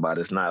think about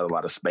it. It's not a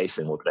lot of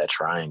spacing with that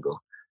triangle.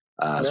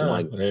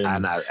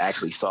 And I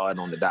actually saw it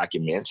on the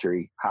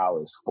documentary, how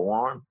it's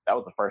formed. That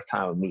was the first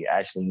time of me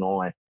actually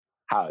knowing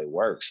how it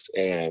works.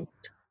 And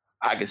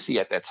I could see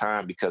at that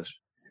time, because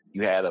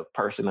you had a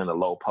person in a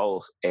low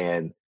post,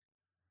 and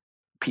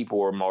people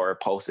were more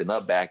posting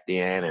up back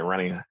then and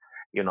running,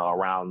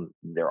 around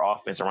their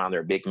offense, around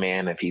their big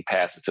man. If he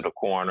passes to the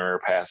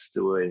corner, passes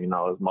to it,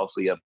 it's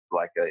mostly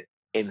like a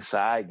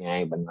inside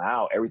game. But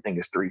now everything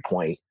is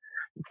 3-point,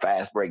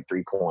 fast break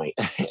 3-point.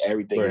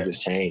 Everything has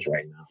just changed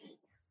right now.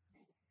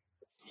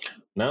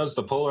 Now it's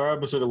the polar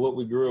opposite of what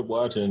we grew up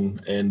watching.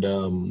 And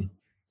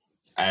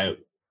I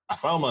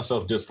found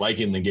myself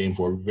disliking the game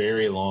for a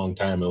very long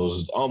time. It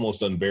was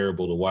almost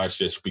unbearable to watch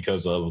just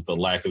because of the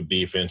lack of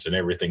defense and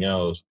everything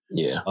else.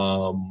 Yeah.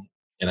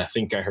 And I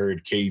think I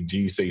heard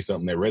KG say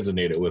something that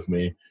resonated with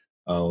me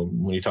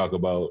when you talk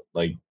about,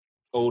 like,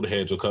 old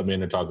heads will come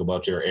in and talk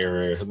about their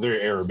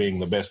era being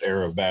the best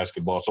era of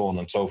basketball, so on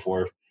and so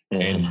forth.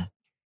 And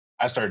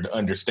I started to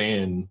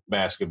understand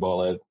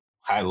basketball at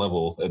high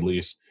level, at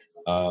least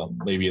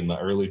maybe in the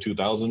early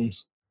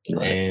 2000s.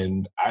 Right.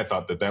 And I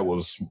thought that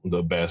was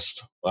the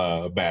best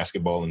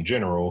basketball in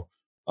general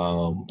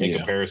in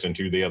comparison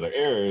to the other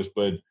eras.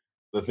 But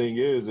the thing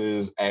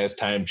is as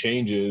time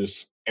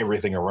changes,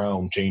 everything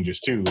around changes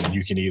too. And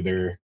you can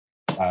either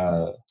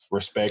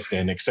respect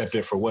and accept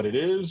it for what it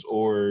is,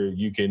 or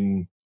you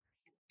can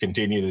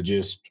continue to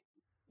just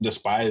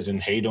despise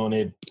and hate on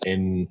it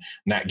and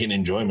not get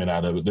enjoyment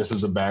out of it. This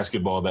is the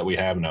basketball that we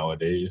have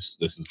nowadays.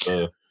 This is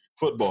the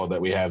football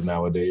that we have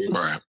nowadays.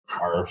 Right.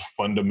 Our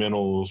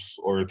fundamentals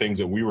or things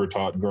that we were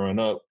taught growing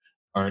up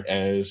aren't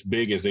as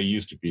big as they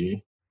used to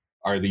be.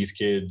 Are these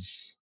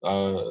kids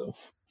more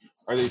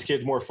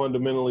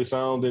fundamentally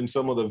sound than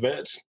some of the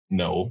vets?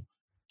 No.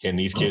 Can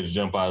these kids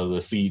jump out of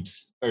the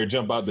seats or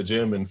jump out the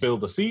gym and fill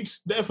the seats?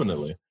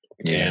 Definitely.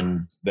 Yeah.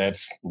 And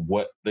that's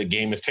what the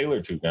game is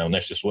tailored to now. And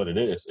that's just what it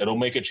is. It'll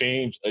make a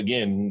change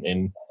again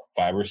in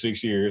 5 or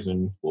 6 years,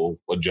 and we'll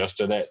adjust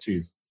to that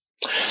too.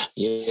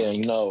 Yeah,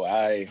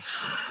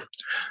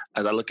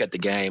 as I look at the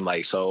game,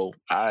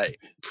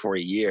 for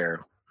a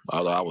year,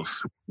 although I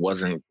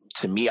wasn't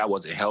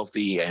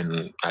healthy,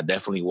 and I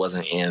definitely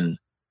wasn't in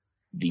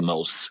the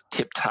most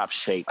tip-top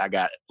shape.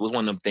 It was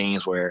one of them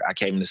things where I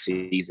came in the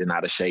season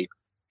out of shape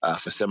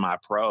for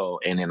semi-pro,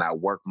 and then I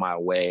worked my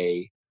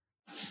way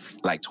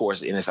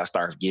towards the end. As I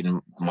started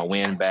getting my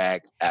wind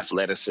back,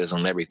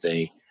 athleticism,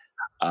 everything.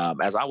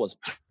 As I was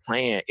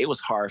playing, it was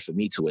hard for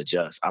me to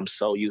adjust. I'm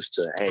so used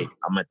to, hey,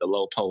 I'm at the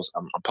low post.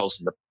 I'm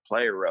posting the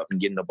player up and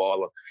getting the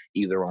ball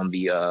either on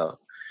the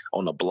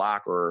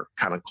block or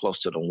kind of close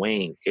to the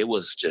wing. It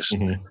was just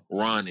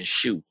run and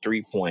shoot,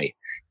 3-point,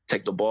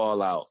 take the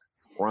ball out,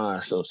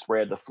 run. So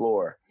spread the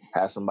floor,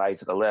 have somebody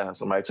to the left, have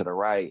somebody to the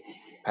right,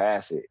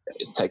 pass it,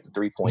 take the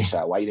 3-point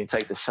shot. Why you didn't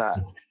take the shot?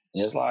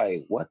 And it's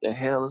like, what the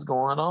hell is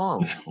going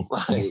on?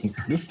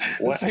 This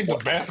ain't the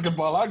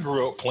basketball I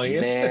grew up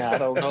playing. Man, I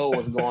don't know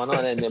what's going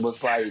on. And it was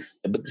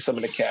but some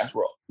of the cats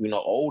were,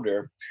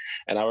 older.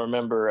 And I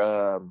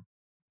remember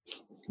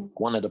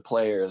one of the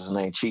players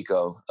named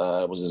Chico,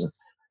 was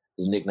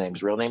his nickname.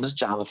 His real name is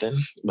Jonathan,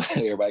 but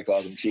everybody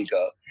calls him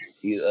Chico.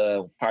 He's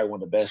probably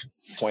one of the best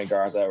point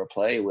guards I ever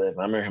played with. And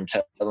I remember him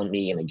telling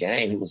me in the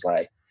game, he was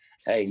like,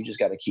 hey, you just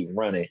got to keep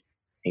running.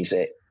 He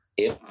said,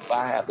 if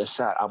I have the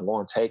shot, I'm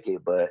going to take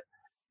it, but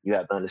you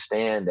have to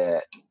understand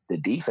that the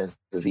defense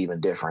is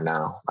even different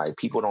now.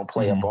 People don't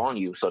play up on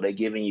you, so they're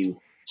giving you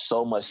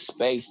so much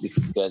space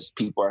because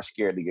people are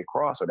scared to get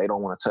crossed, or they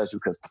don't want to touch you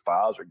because the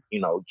fouls are,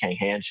 you can't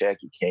hand check,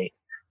 you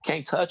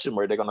can't touch them,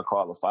 or they're going to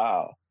call a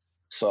foul.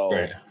 So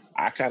right.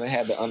 I kind of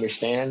had to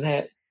understand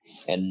that,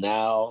 and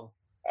now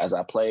as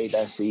I played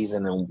that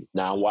season and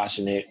now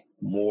watching it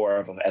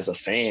more as a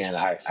fan,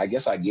 I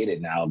guess I get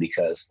it now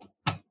because.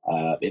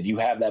 If you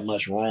have that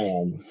much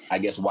room, I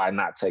guess why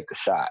not take the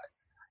shot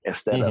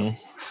instead of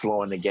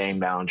slowing the game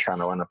down, trying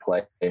to run a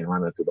play and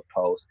run it to the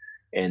post.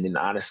 And then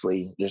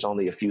honestly, there's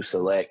only a few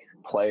select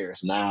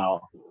players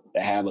now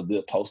that have a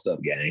good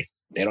post-up game.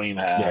 They don't even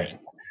have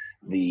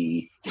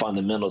the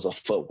fundamentals of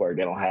footwork.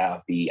 They don't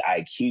have the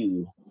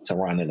IQ to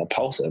run in the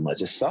post as much.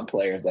 There's some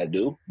players that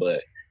do,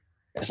 but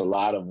there's a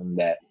lot of them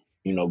that,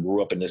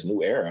 grew up in this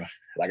new era.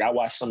 I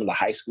watched some of the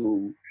high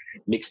school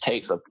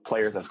mixtapes of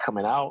players that's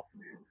coming out.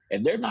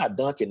 And they're not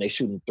dunking, they're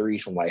shooting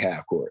threes from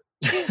half court.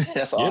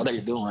 That's all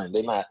they're doing.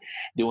 They're not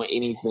doing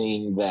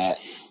anything that,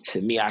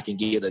 to me, I can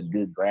get a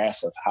good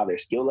grasp of how their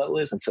skill level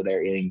is until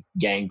they're in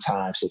game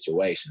time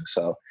situations.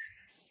 So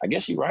I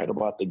guess you're right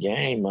about the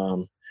game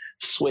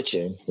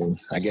switching. And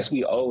I guess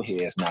we old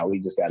heads now.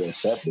 We just got to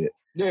accept it.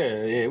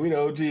 Yeah, we the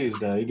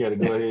OGs now. You got to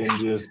go ahead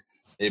and just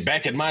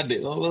back in my day.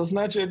 Well, it's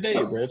not your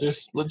day, bro.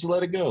 Just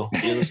let it go.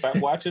 Either stop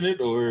watching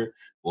it or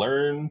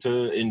learn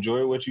to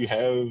enjoy what you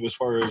have as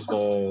far as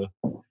the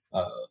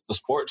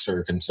sports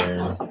are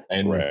concerned.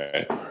 And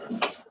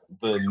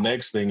the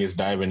next thing is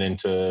diving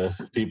into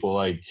people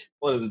I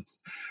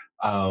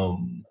got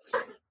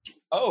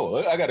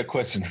a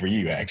question for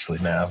you actually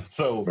now.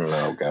 So,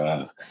 oh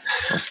God,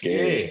 I'm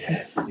scared.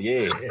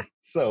 Yeah.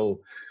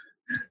 So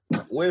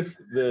with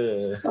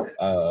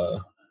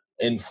the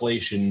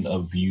inflation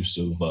of use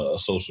of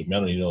social media, I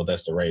don't even know if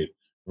that's the right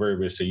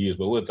verbiage to use,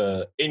 but with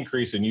the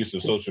increase in use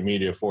of social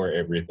media for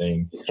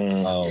everything,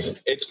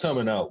 it's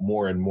coming out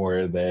more and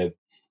more that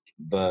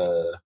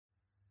the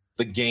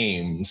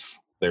games,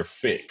 they're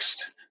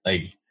fixed.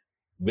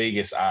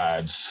 Vegas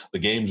odds, the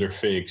games are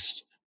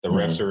fixed, the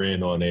refs are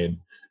in on it,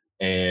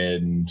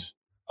 and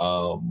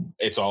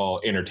it's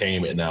all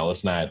entertainment now.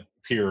 It's not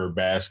pure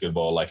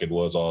basketball like it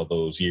was all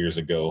those years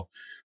ago.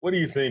 What do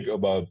you think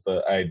about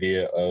the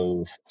idea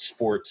of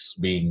sports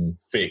being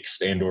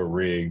fixed and or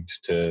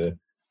rigged to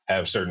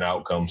have certain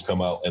outcomes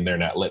come out and they're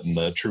not letting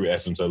the true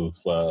essence of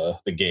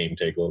the game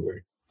take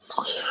over?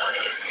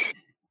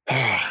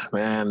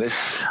 Man,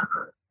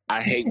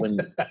 I hate when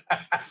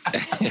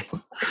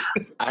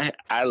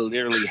I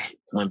literally,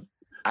 when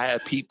I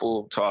have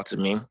people talk to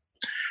me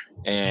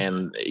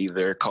and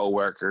either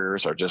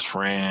coworkers or just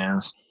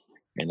friends,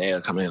 and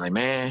they'll come in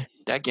man,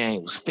 that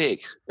game was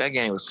fixed. That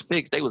game was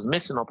fixed. They was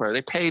missing on purpose.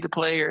 They paid the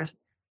players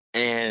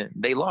and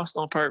they lost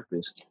on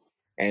purpose.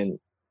 And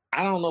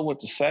I don't know what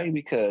to say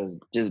because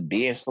just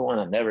being someone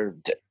that never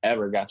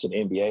ever got to the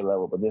NBA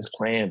level, but just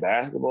playing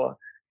basketball,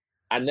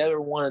 I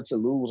never wanted to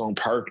lose on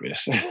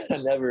purpose. I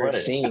never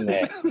seen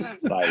that.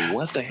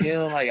 What the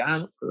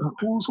hell?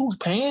 Who's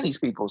paying these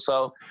people?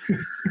 So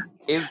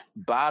it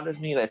bothers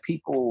me that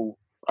people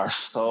are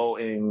so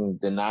in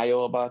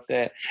denial about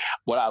that.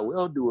 What I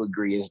will do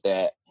agree is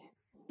that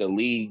the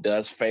league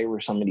does favor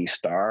some of these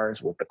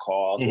stars with the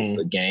calls of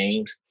the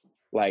games.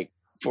 Like,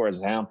 for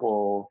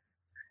example,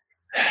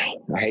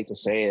 I hate to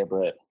say it,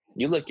 but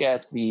you look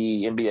at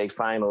the NBA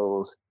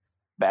Finals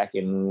back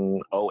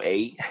in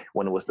 2008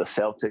 when it was the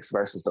Celtics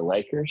versus the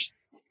Lakers.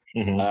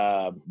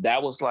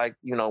 That was like,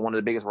 one of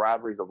the biggest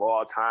rivalries of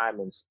all time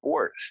in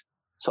sports.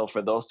 So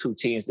for those two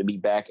teams to be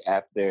back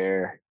at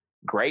their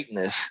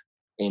greatness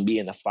and be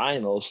in the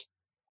finals,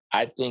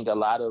 I think a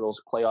lot of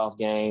those playoff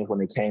games, when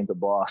it came to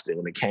Boston,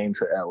 when it came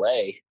to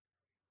LA,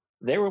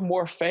 they were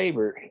more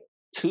favored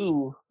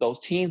to those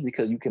teams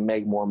because you can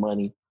make more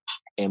money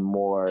and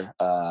more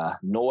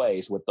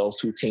noise with those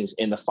two teams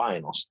in the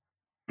finals.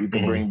 You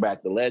can bring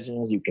back the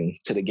legends. You can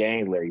to the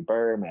game, Larry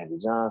Bird, Magic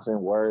Johnson,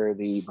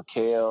 Worthy,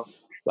 McHale.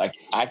 Like,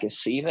 I can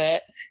see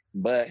that,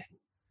 but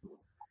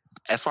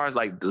as far as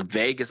like the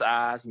Vegas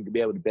odds, you can be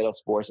able to bet on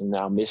sports, and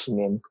now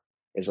Michigan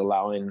is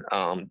allowing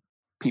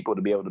people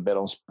to be able to bet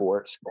on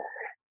sports.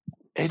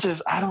 It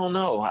just, I don't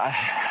know.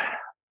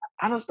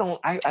 I just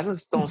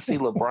don't see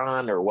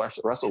LeBron or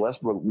Russell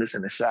Westbrook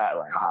missing a shot.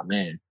 Like, oh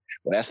man,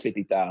 well that's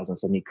 50,000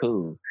 for me,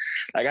 cool.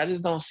 Like, I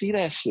just don't see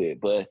that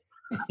shit. But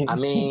I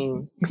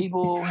mean,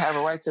 people have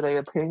a right to their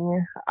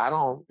opinion. I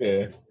don't.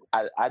 Yeah.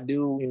 I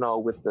do,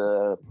 with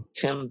the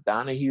Tim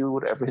Donahue,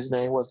 whatever his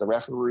name was, the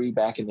referee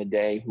back in the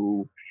day,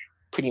 who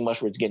pretty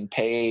much was getting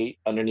paid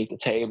underneath the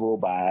table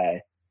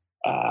by,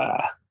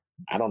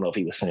 I don't know if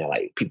he was saying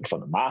like people from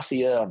the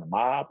mafia or the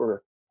mob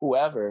or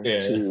whoever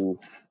to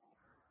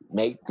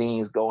make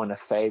things go in the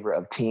favor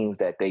of teams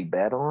that they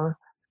bet on.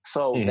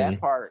 So that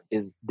part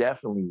is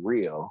definitely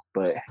real.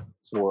 But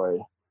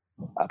for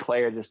a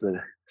player just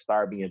to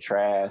start being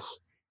trash,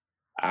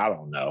 I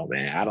don't know,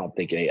 man. I don't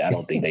think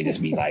they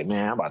just be like,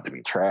 man, I'm about to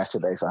be trash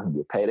today so I can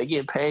get paid. They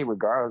get paid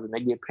regardless, and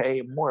they get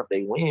paid more if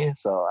they win.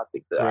 So I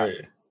think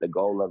the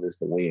goal of it is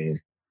to win.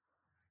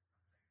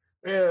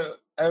 Yeah,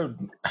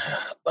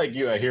 like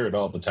you, I hear it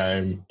all the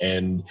time,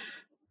 and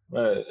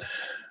my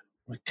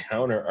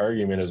counter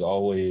argument is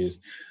always,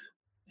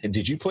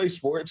 did you play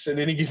sports at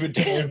any given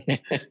time?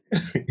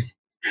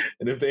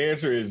 And if the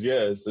answer is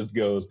yes, it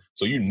goes,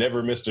 so you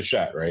never missed a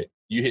shot, right?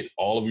 You hit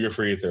all of your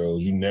free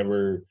throws. You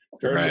never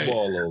turned the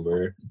ball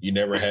over. You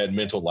never had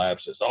mental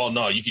lapses. Oh,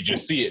 no, you could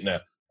just see it now.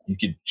 You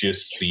could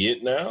just see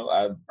it now?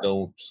 I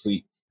don't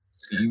see.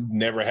 You've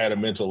never had a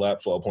mental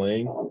lapse while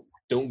playing?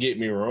 Don't get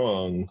me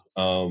wrong.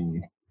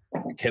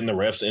 Can the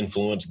refs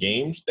influence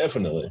games?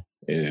 Definitely.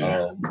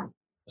 Yeah.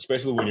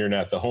 Especially when you're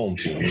not the home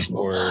team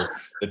or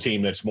the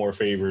team that's more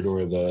favored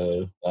or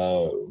the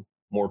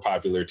more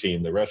popular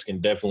team. The refs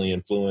can definitely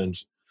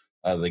influence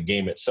the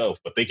game itself,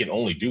 but they can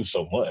only do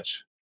so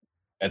much.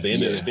 At the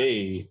end of the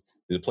day,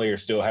 the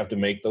players still have to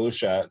make those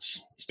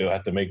shots, still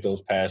have to make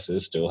those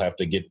passes, still have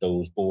to get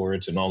those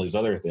boards and all these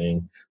other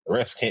things. The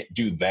refs can't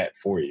do that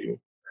for you.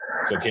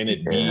 So can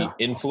it be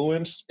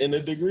influenced in a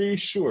degree?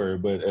 Sure.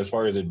 But as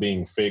far as it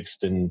being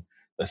fixed in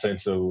the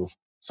sense of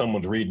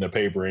someone's reading a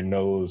paper and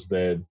knows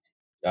that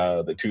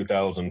the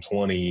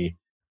 2020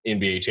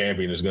 NBA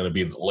champion is going to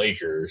be the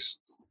Lakers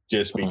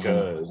just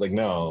because, like,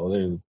 no,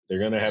 they're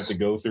going to have to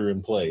go through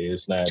and play.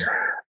 It's not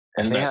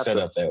set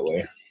up that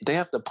way. They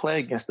have to play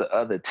against the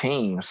other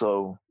team.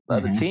 So the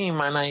other team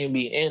might not even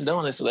be in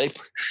doing it. So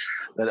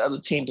the other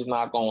team is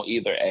not going to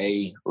either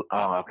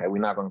we're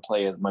not going to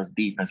play as much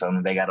defense on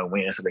them. They got to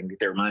win so they can get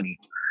their money.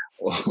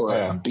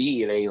 Or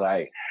B, they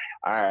like,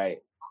 all right,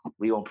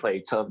 we going to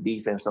play tough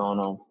defense on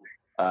them.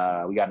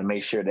 We got to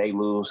make sure they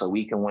lose so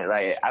we can win.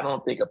 Like, I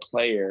don't think a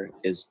player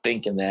is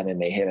thinking that in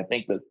their head. I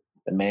think the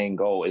main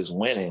goal is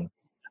winning.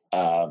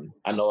 I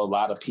know a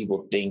lot of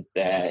people think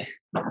that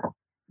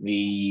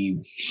the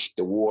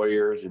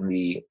Warriors and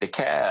the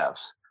Cavs,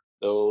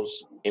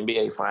 those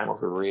NBA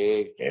finals are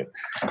rigged. And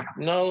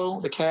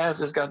no, the Cavs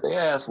just got their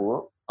ass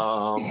whooped.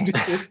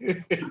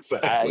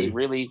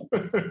 Exactly.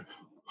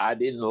 I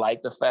didn't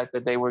like the fact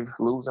that they were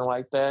losing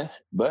like that,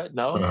 but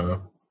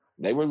no,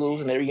 they were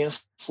losing. They were getting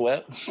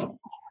swept.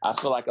 I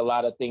feel like a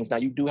lot of things. Now,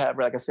 you do have,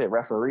 like I said,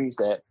 referees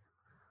that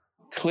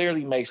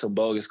clearly make some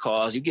bogus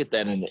calls. You get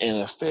that in the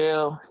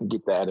NFL. You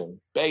get that in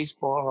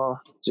baseball.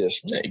 You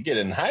get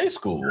it in high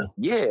school.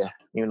 Yeah.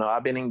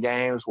 I've been in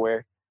games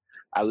where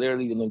I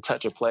literally didn't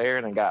touch a player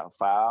and I got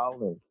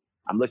fouled, and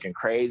I'm looking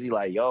crazy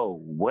like,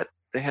 yo, what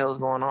the hell is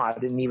going on? I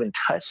didn't even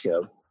touch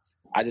him.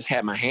 I just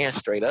had my hand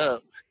straight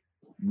up.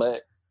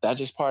 But that's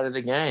just part of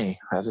the game.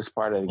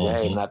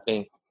 And I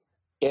think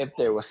if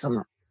there was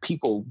some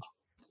people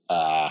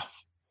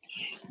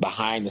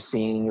behind the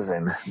scenes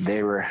and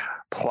they were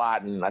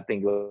plotting, I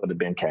think it would have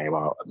been came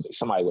out.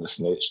 Somebody would have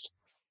snitched.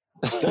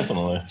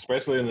 Definitely,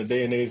 especially in the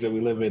day and age that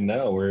we live in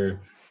now, where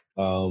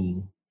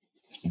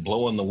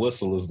blowing the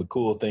whistle is the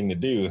cool thing to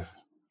do.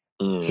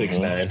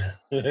 6ix9ine.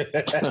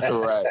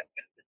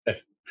 Right.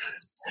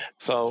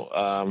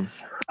 So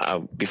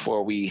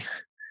before we,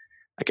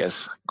 I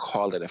guess,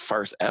 call it a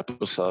first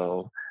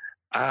episode,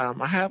 I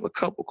have a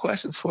couple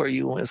questions for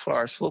you as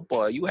far as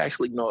football. You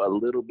actually know a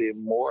little bit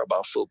more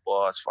about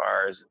football as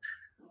far as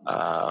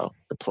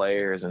the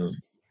players and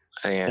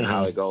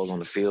how it goes on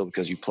the field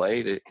because you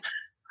played it.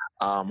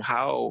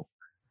 How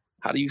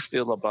do you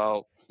feel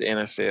about the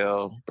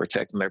NFL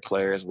protecting their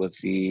players with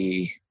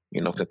the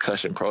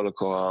concussion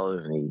protocol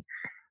and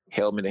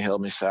the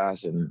helmet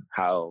shots, and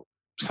how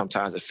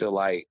sometimes it feel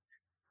like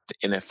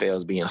the NFL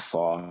is being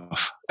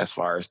soft as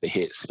far as the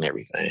hits and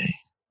everything?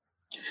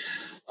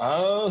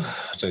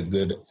 That's a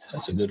good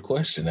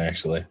question,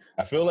 actually.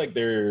 I feel like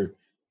they're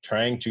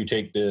trying to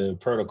take the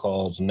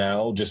protocols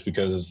now just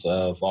because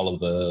of all of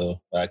the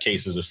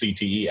cases of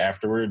CTE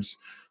afterwards.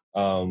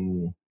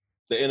 The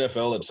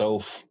NFL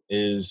itself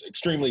is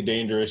extremely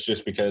dangerous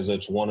just because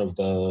it's one of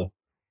the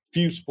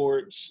few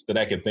sports that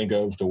I could think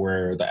of to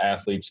where the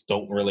athletes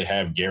don't really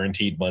have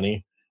guaranteed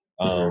money.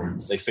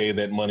 They say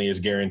that money is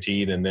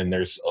guaranteed, and then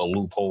there's a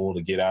loophole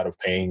to get out of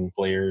paying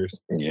players.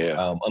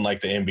 Yeah.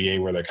 Unlike the NBA,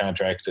 where their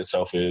contract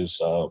itself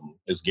is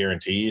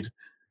guaranteed,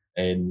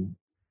 and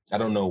I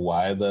don't know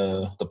why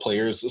the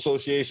Players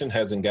Association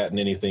hasn't gotten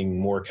anything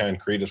more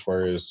concrete as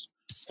far as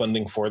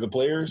funding for the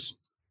players.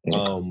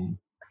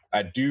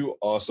 I do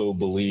also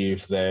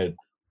believe that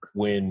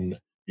when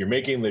you're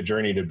making the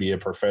journey to be a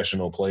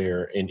professional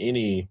player in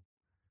any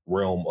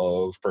realm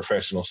of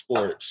professional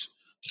sports,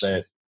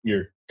 that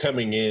you're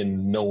coming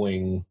in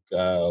knowing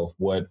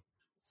what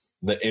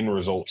the end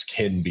results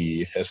can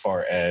be as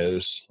far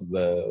as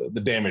the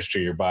damage to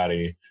your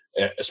body,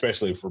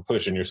 especially for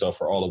pushing yourself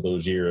for all of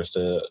those years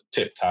to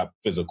tip-top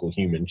physical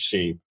human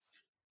shape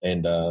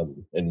and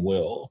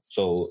will.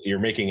 So you're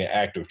making an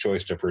active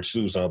choice to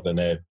pursue something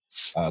that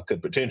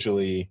could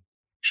potentially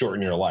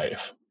shorten your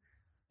life.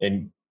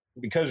 And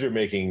because you're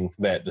making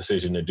that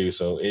decision to do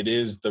so, it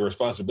is the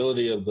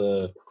responsibility of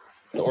the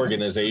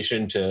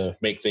organization to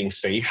make things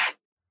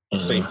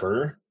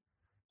safer.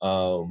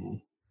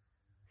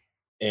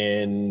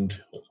 And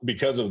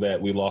because of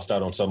that, we lost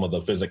out on some of the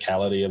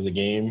physicality of the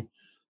game.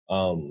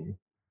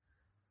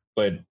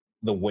 But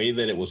the way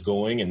that it was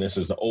going, and this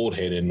is the old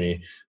head in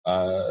me,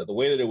 the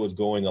way that it was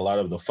going, a lot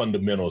of the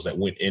fundamentals that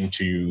went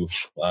into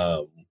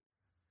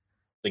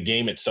the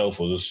game itself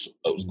was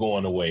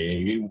going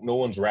away. No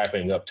one's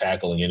wrapping up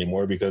tackling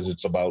anymore because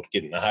it's about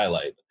getting a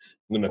highlight.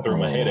 I'm going to throw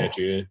my head at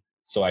you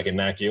so I can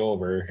knock you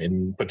over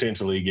and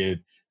potentially get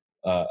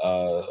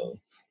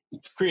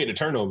create a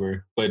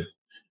turnover. But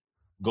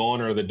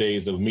gone are the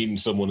days of meeting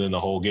someone in the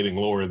hole, getting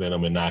lower than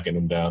them and knocking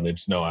them down.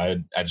 It's no,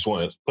 I just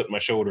want to put my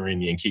shoulder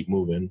in you and keep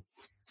moving.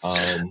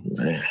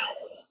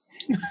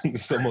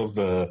 Some of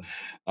the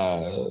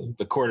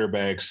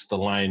quarterbacks, the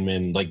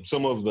linemen, like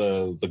some of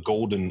the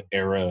golden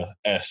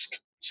era-esque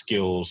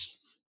skills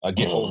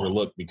get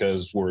overlooked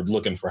because we're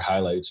looking for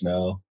highlights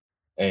now.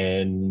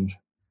 And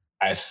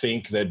I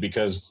think that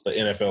because the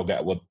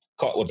NFL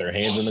caught with their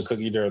hands in the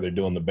cookie jar, they're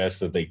doing the best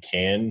that they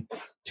can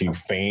to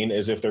feign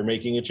as if they're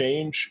making a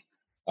change.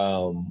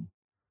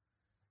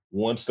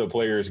 Once the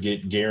players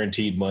get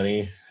guaranteed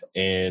money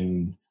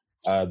and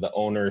the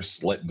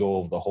owners let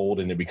go of the hold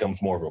and it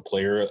becomes more of a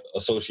player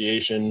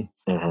association,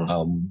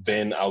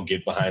 then I'll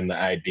get behind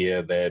the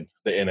idea that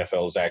the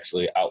NFL is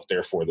actually out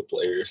there for the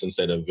players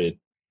instead of it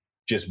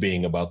just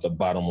being about the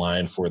bottom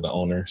line for the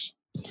owners.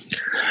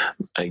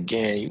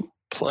 Again, you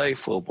play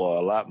football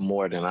a lot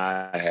more than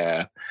I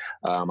have.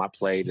 I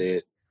played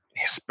it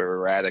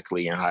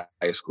sporadically in high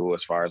school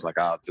as far as like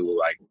I'll do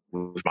like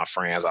with my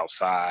friends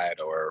outside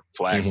or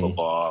flag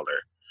football or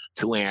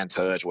two-hand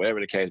touch, whatever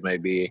the case may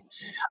be.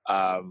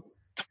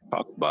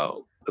 Talk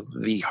about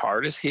the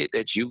hardest hit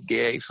that you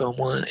gave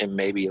someone and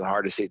maybe the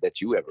hardest hit that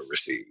you ever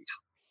received.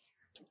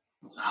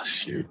 Oh,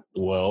 shoot.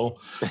 Well,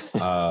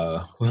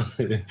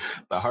 the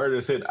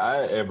hardest hit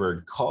I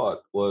ever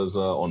caught was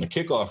on the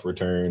kickoff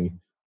return.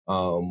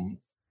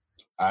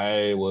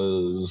 I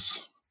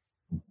was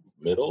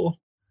middle.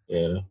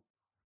 Yeah.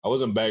 I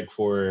wasn't back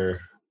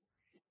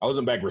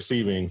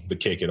receiving the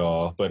kick at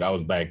all, but I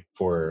was back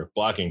for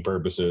blocking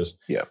purposes.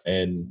 Yeah.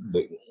 And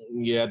the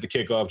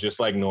kickoff,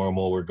 just like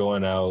normal, we're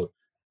going out,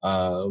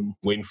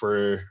 waiting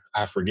for,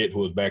 I forget who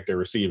was back there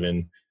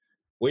receiving,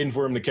 waiting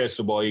for him to catch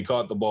the ball. He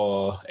caught the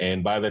ball.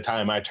 And by the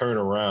time I turn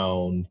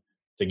around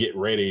to get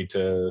ready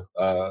to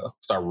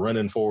start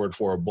running forward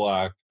for a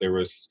block, there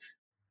was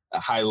a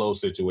high-low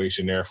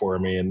situation there for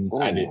me, and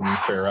I didn't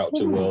fare out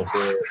too well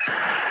for it.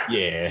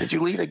 Yeah. Did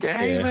you lead a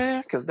game,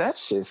 man? Because that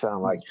shit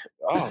sound like,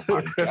 oh,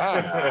 my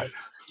God.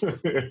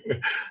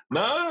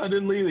 No, I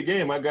didn't lead the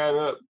game. I got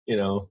up, a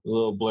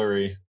little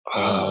blurry.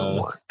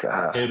 Oh, my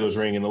God. Head was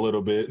ringing a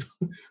little bit.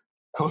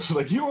 Coach was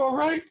like, you all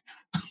right?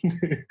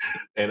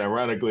 And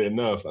ironically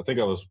enough, I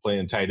think I was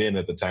playing tight end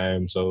at the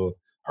time, so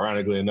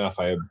ironically enough,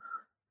 I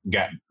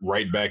got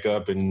right back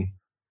up and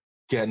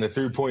got in the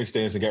 3-point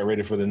stance and got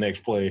ready for the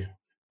next play.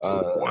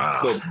 Wow.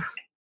 But,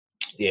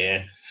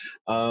 yeah.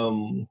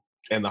 And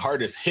the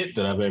hardest hit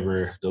that I've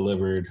ever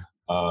delivered,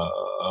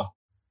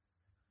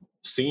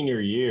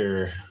 senior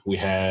year, we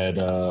had,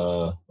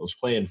 I was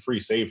playing free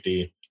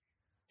safety,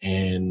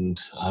 and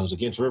I was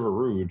against River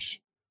Rouge.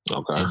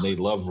 Okay. And they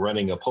love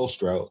running a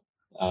post route.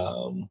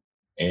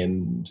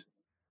 And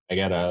I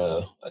got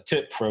a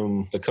tip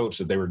from the coach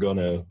that they were going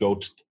to go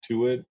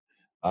to it.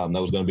 That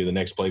was going to be the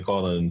next play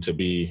call and to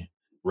be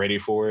ready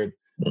for it.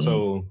 Mhm.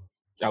 So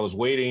I was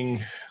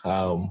waiting,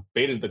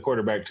 baited the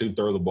quarterback to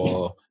throw the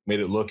ball, made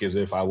it look as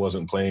if I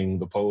wasn't playing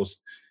the post,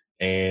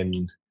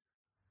 and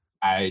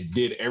I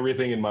did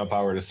everything in my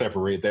power to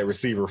separate that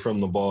receiver from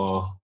the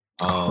ball.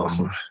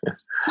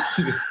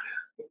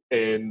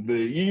 And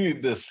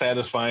the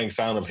satisfying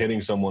sound of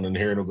hitting someone and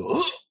hearing them go,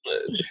 "Ugh,"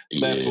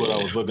 that's what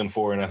I was looking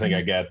for, and I think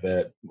I got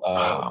that.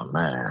 Oh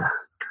man,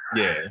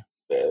 yeah,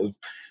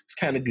 it's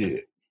kind of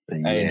good.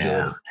 yeah. I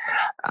enjoyed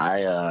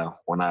it.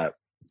 When I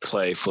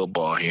play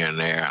football here and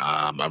there,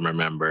 I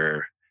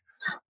remember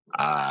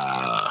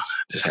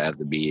this had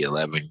to be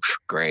 11th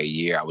grade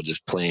year. I was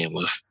just playing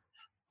with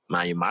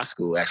my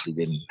school actually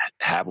didn't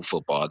have a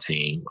football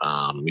team.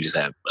 We just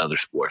had other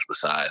sports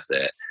besides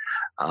that.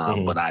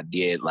 But I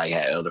did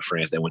had other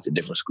friends that went to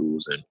different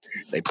schools and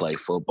they played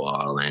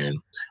football, and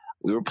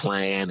we were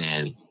playing,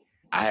 and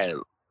I had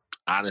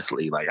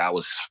honestly I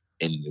was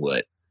in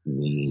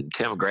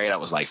 10th grade. I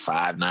was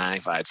 5'9",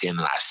 5'10",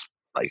 and I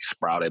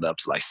sprouted up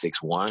to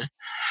 6'1".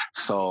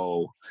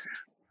 So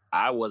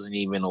I wasn't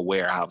even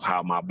aware of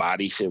how my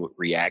body should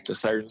react to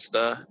certain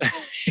stuff.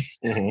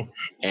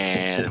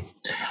 And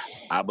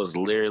I was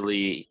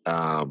literally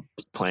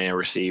playing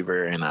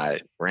receiver, and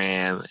I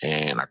ran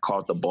and I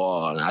caught the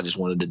ball, and I just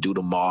wanted to do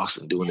the moss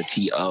and doing the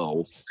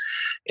TO,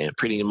 and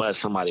pretty much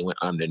somebody went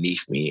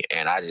underneath me,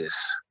 and I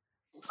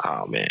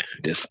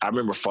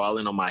remember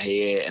falling on my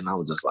head, and I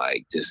was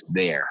just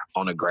there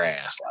on the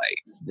grass,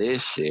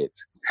 this shit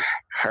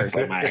hurts.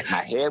 My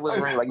head was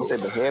ringing, like you said,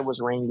 the head was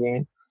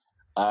ringing.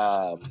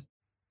 I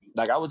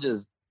was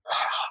just,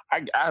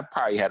 I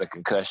probably had a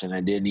concussion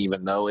and didn't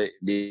even know it,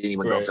 didn't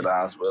even go to the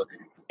hospital.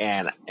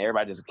 And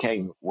everybody just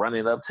came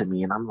running up to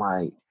me, and I'm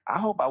like, I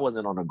hope I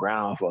wasn't on the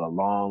ground for a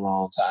long,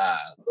 long time.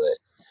 But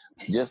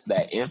just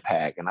that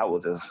impact, and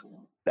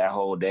that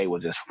whole day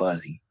was just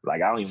fuzzy. I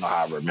don't even know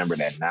how I remember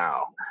that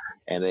now.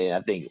 And then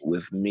I think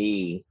with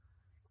me,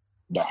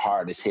 the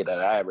hardest hit that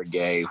I ever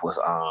gave was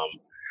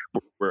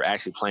we're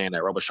actually playing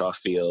at Robichaud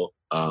Field.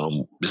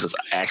 This is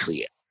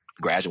actually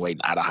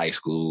graduating out of high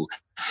school.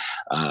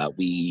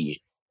 We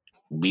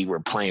were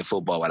playing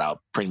football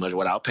pretty much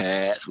without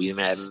pads. We didn't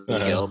have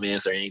any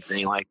helmets or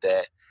anything like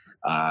that.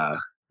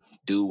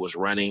 Dude was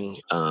running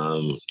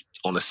on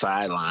the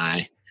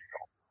sideline,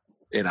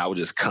 and I was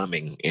just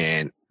coming,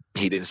 and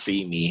he didn't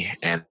see me,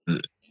 and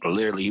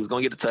literally he was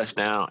going to get the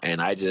touchdown,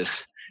 and I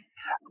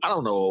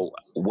don't know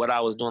what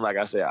I was doing. Like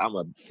I said, I'm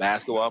a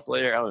basketball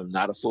player. I'm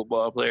not a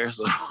football player.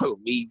 So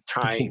me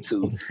trying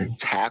to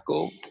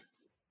tackle,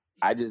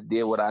 I just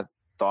did what I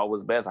thought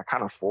was best. I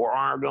kind of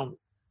forearmed them,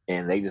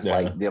 and they just did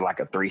a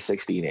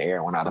 360 in the air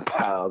and went out of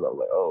bounds. I was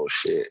like, oh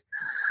shit.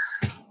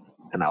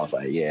 And I was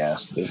like, yeah,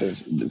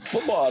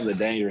 football is a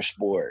dangerous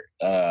sport.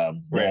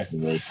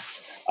 Definitely.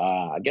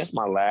 I guess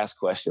my last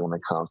question when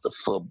it comes to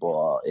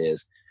football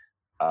is,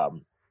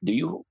 do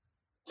you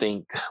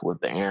think with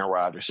the Aaron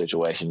Rodgers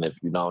situation, if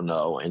you don't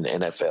know, in the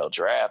NFL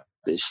draft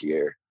this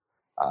year,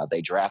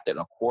 they drafted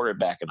a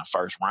quarterback in the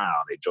first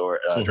round. They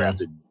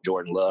drafted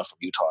Jordan Love from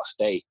Utah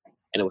State.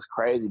 And it was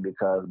crazy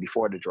because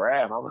before the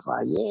draft, I was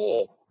like,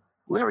 yeah,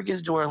 whoever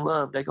gets Jordan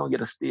Love, they're going to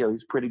get a steal.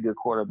 He's a pretty good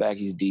quarterback.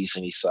 He's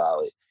decent. He's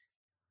solid.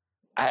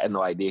 I had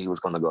no idea he was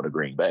going to go to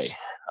Green Bay.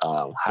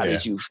 How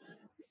did you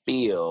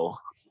feel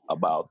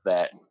about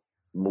that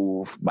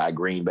move by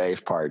Green Bay's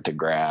part to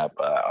grab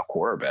a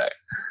quarterback?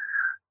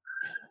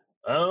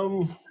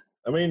 I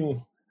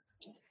mean,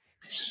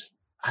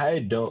 I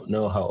don't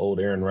know how old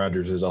Aaron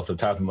Rodgers is off the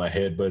top of my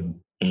head, but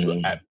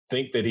I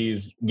think that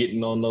he's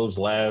getting on those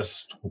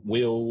last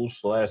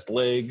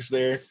legs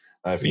there.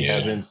 If he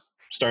hasn't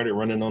started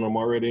running on them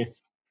already.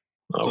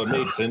 Okay. So it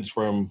made sense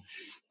from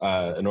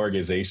an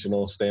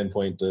organizational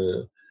standpoint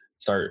to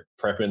start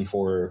prepping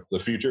for the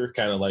future,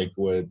 kind of like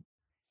what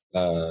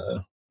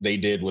they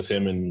did with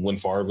him and when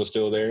Favre was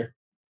still there.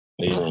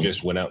 They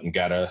just went out and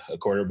got a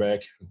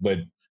quarterback. But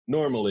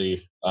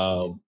normally,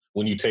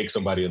 when you take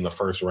somebody in the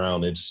first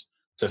round, it's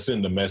to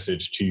send a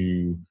message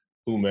to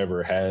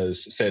whomever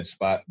has said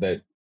spot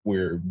that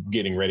we're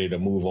getting ready to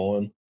move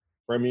on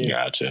from you.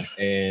 Gotcha.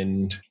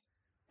 And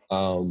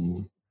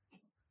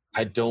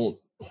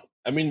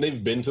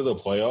they've been to the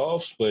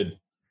playoffs, but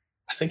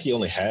I think he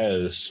only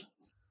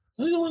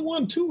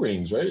won 2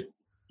 rings, right?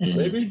 Mm-hmm.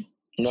 Maybe?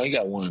 No, he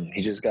got one.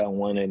 He just got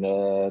one in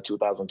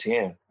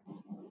 2010.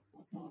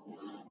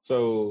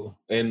 So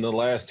in the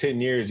last 10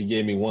 years, he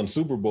gave me 1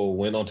 Super Bowl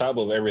win on top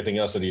of everything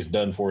else that he's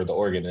done for the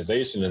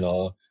organization and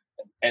all.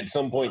 At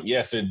some point,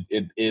 yes, it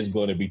is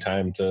going to be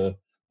time to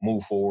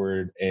move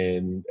forward.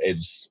 And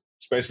it's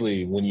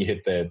especially when you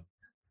hit that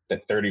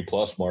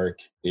 30-plus mark,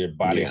 your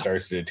body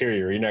starts to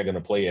deteriorate. You're not going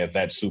to play at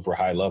that super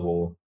high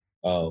level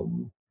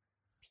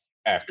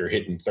after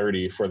hitting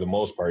 30 for the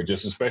most part,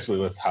 just especially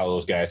with how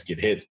those guys get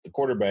hit. The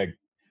quarterbacks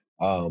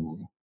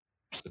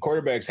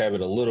have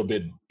it a little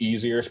bit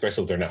easier,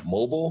 especially if they're not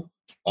mobile,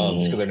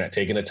 just because they're not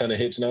taking a ton of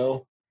hits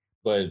now.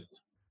 But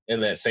in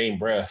that same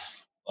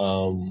breath,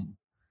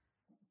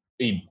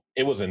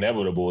 it was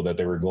inevitable that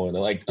they were going to,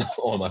 like,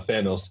 on my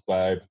Thanos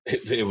vibe,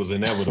 it was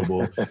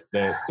inevitable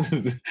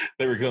that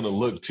they were going to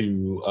look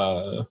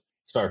to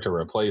start to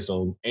replace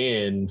him.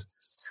 And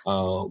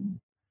how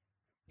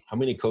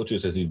many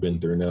coaches has he been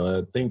through now?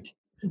 I think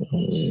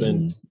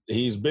since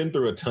he's been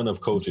through a ton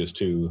of coaches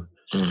too.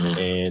 Mm-hmm.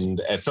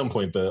 And at some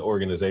point, the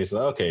organization,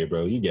 okay,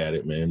 bro, you got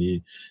it, man.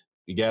 You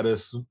got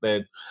us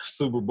that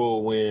Super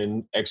Bowl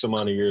win X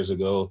amount of years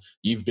ago.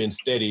 You've been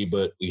steady,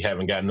 but we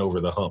haven't gotten over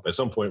the hump. At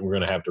some point, we're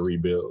going to have to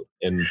rebuild.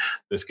 And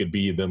this could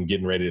be them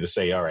getting ready to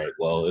say, all right,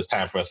 well, it's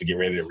time for us to get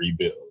ready to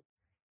rebuild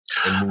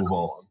and move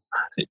on.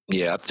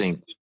 Yeah, I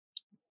think,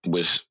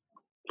 which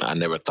I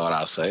never thought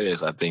I'd say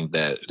this, I think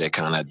that they're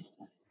kind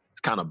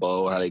of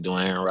bold how they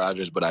doing Aaron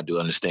Rodgers, but I do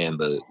understand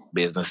the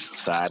business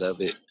side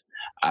of it.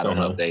 I don't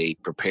know if they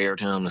prepared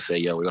him and say,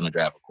 yo, we're going to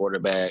draft a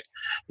quarterback,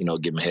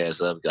 give him a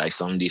heads up. Like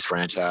some of these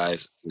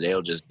franchises,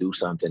 they'll just do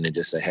something and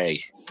just say,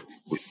 hey,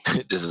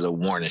 this is a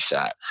warning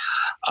shot.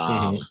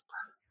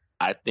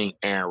 I think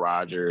Aaron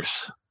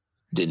Rodgers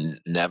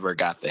never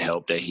got the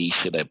help that he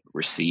should have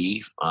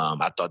received.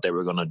 I thought they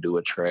were going to do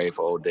a trade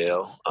for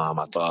Odell.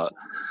 I thought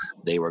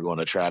they were going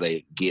to try to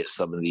get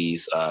some of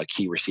these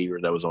key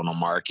receivers that was on the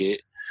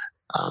market.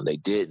 They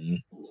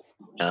didn't.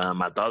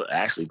 I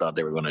actually thought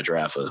they were going to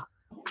draft a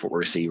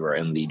receiver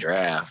in the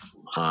draft.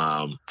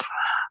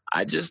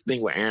 I just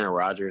think with Aaron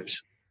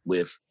Rodgers,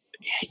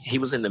 he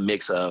was in the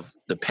mix of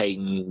the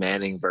Peyton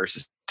Manning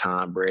versus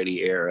Tom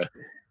Brady era.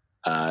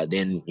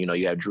 Then,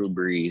 you have Drew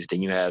Brees.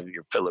 Then you have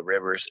your Phillip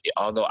Rivers.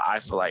 Although I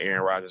feel like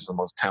Aaron Rodgers is the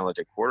most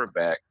talented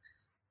quarterback,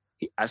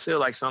 I feel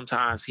like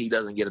sometimes he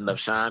doesn't get enough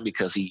shine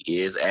because he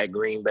is at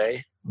Green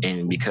Bay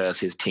and because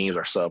his teams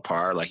are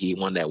subpar. Like he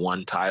won that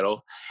one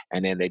title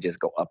and then they just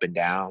go up and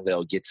down.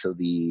 They'll get to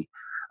the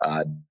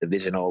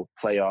divisional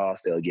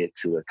playoffs. They'll get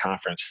to a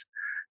conference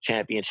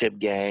championship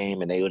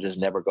game and they will just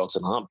never go to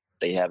the hump.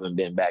 They haven't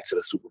been back to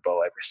the Super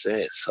Bowl ever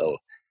since. So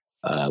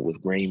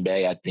with Green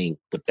Bay, I think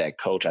with that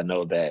coach, I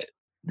know that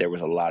there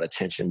was a lot of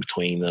tension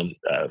between them.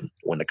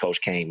 When the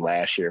coach came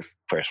last year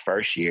for his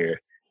first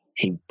year,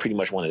 he pretty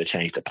much wanted to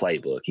change the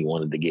playbook. He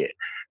wanted to get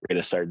rid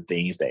of certain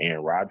things that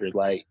Aaron Rodgers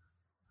liked.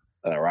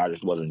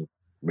 Rodgers wasn't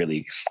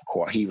really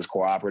he was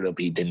cooperative,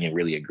 but he didn't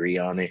really agree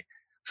on it.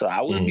 So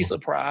I wouldn't be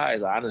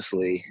surprised,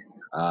 honestly,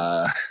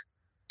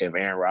 if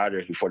Aaron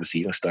Rodgers, before the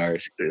season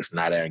starts, is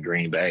not at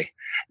Green Bay.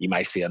 You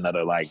might see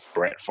another like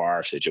Brett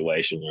Favre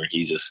situation where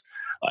he just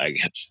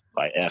like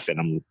F it,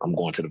 I'm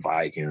going to the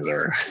Vikings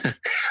or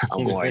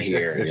I'm going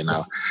here.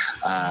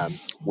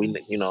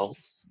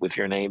 With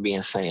your name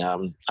being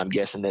Saint, I'm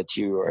guessing that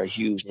you are a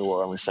huge New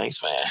Orleans Saints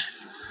fan.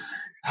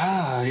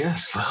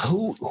 Yes.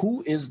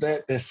 Who is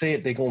that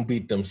said they're gonna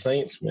beat them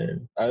Saints,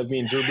 man? I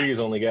mean, Drew Brees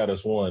only got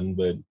us one,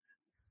 but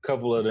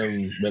couple of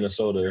them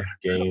Minnesota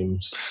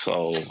games.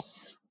 So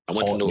I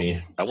went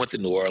to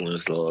New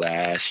Orleans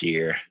last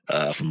year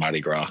for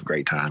Mardi Gras.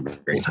 Great time.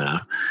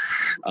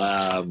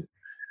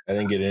 I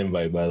didn't get an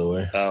invite, by the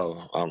way.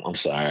 Oh, I'm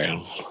sorry.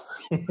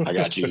 I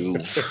got you.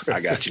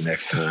 I got you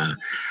next time.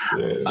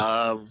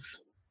 Yeah.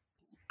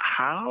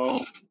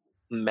 How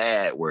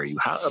mad were you?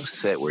 How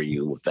upset were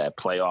you with that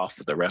playoff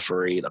with the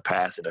referee, the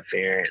pass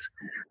interference?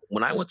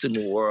 When I went to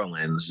New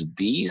Orleans,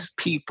 these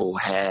people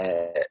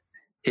had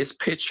his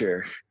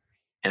picture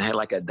and had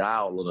like a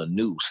dowel and a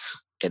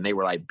noose, and they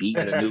were like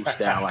beating the noose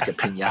down like a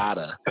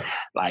piñata.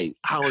 Like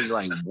I was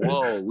like,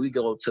 whoa! We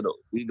go in the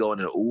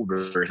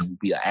Ubers and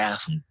we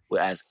ask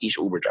each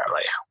Uber driver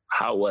like,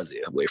 how was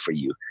it for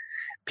you?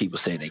 People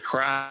say they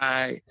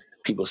cried.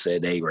 People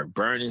said they were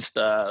burning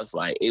stuff.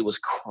 Like it was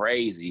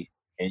crazy.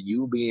 And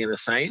you being a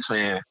Saints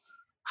fan,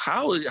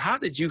 how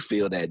did you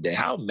feel that day?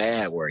 How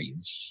mad were you?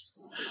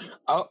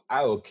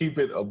 I will keep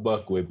it a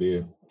buck with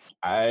you.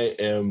 I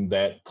am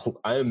that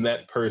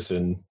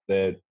person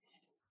that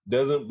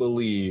doesn't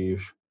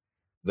believe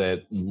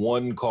that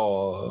one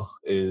call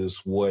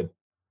is what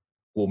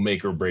will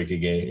make or break a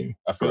game.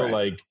 I feel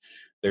like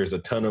there's a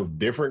ton of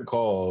different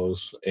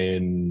calls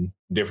and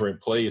different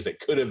plays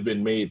that could have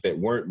been made that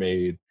weren't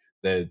made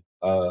that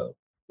the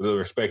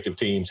respective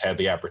teams had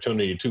the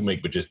opportunity to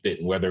make but just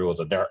didn't, whether it was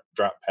a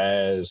drop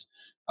pass,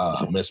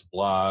 a missed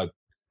block,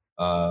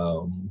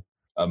 a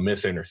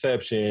missed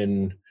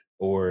interception,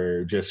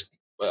 or just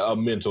a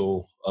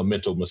mental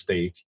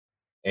mistake.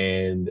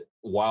 And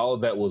while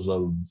that was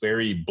a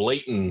very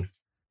blatant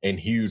and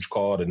huge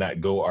call to not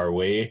go our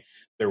way,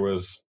 there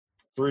was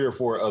 3 or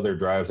 4 other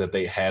drives that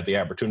they had the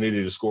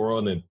opportunity to score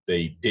on and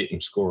they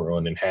didn't score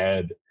on. And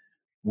had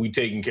we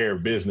taken care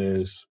of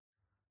business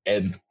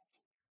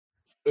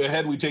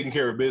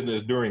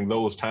during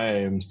those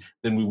times,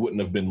 then we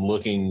wouldn't have been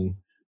looking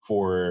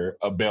for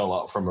a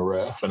bailout from a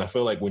ref. And I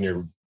feel like when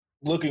you're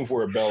looking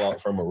for a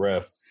bailout from a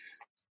ref,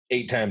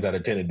 8 times out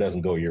of 10, it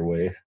doesn't go your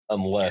way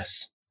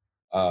unless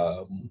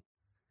I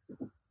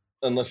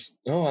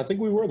think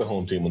we were the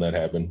home team when that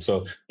happened.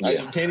 So I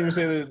can't even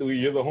say that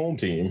you're the home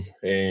team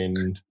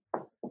and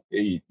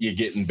you're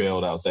getting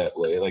bailed out that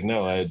way. Like,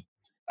 no,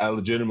 I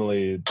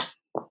legitimately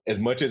as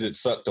much as it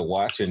sucked to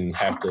watch and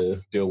have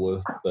to deal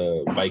with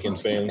the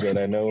Vikings fans that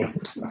I know,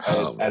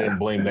 I didn't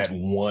blame that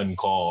one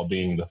call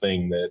being the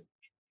thing that,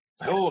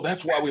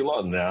 that's why we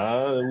lost.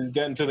 Nah, we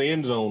got into the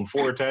end zone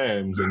 4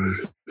 times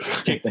and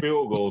kicked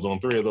field goals on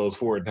 3 of those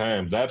 4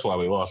 times. That's why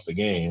we lost the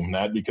game,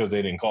 not because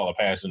they didn't call a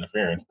pass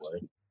interference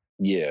play.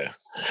 Yeah.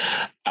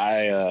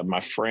 My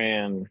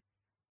friend,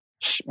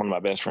 one of my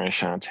best friends,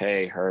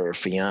 Shantae, her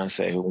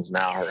fiance, who's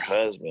now her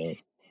husband,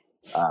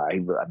 I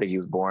think he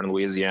was born in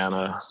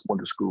Louisiana, went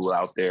to school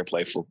out there,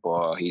 played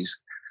football. He's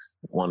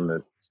one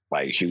of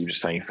the huge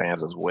Saint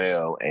fans as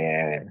well.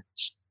 And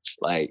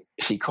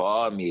she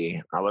called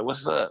me. I was like,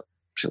 "What's up?"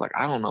 She's like,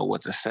 "I don't know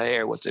what to say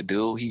or what to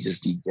do." He's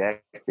just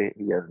dejected.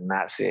 He has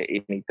not said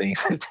anything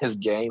since this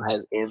game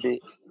has ended.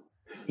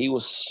 He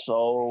was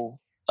so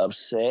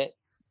upset.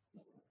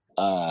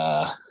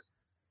 I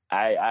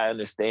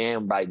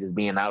understand by just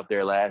being out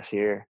there last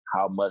year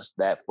how much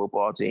that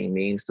football team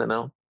means to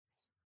them.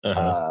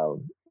 Uh-huh.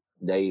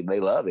 They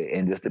love it,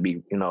 and just to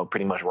be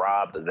pretty much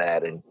robbed of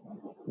that and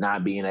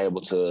not being able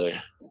to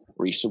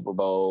reach Super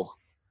Bowl.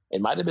 It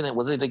might have been.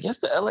 Was it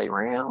against the LA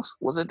Rams?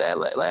 Was it that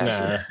last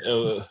year?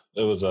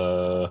 It was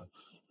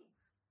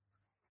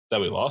that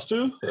we lost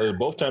to.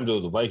 Both times it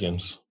was the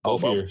Vikings.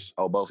 Both years.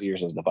 Both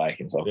years was the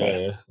Vikings.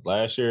 Okay. Yeah,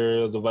 last year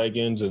it was the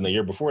Vikings, and the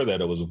year before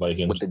that it was the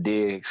Vikings with the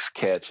Diggs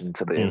catch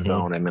into the end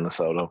zone in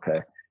Minnesota.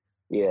 Okay.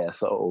 Yeah.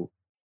 So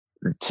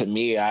to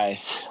me, I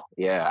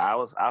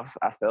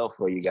felt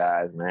for you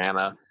guys, man.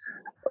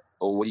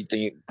 What do you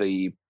think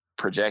the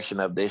projection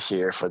of this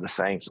year for the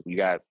Saints? You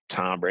got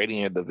Tom Brady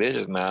in your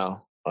divisions now.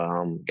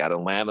 Got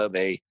Atlanta.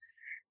 They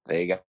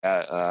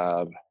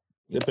got.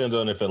 Depends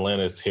on if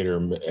Atlanta's hit or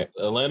miss.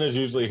 Atlanta's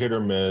usually hit or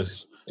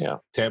miss. Yeah.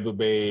 Tampa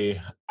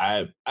Bay,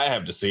 I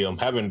have to see them.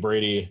 Having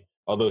Brady,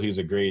 although he's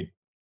a great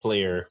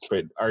player,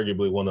 but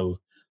arguably one of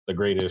the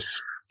greatest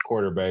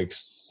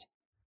quarterbacks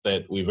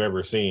that we've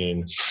ever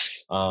seen.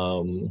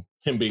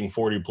 Him being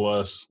 40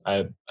 plus,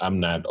 I'm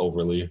not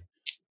overly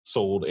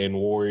sold and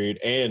worried.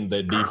 And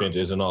the defense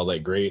isn't all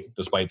that great,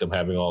 despite them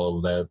having all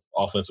of that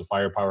offensive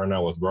firepower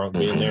now with Gronk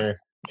being there.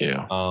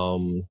 Yeah.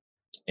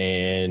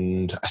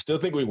 And I still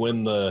think we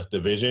win the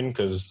division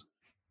because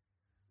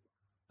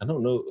I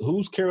don't know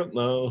who's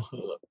Carolina.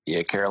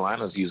 Yeah,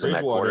 Carolina's using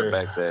that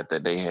quarterback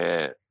that they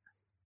had.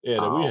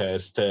 Yeah, that we had.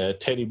 It's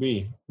Teddy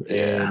B.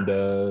 Yeah.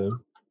 And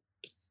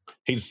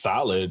he's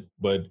solid,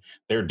 but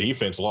their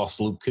defense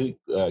lost Luke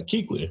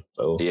Kuechly.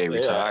 So he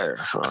retired.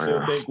 I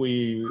still think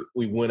we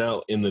went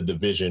out in the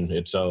division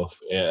itself.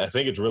 I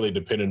think it's really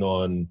dependent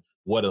on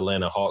what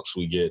Atlanta Falcons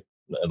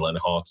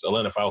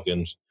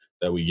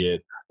that we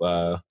get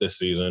this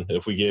season.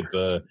 If we get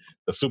the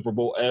Super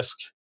Bowl-esque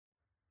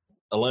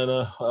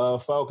Atlanta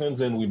Falcons,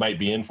 then we might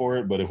be in for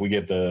it. But if we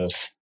get the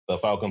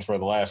Falcons for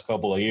the last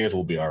couple of years,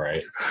 we'll be all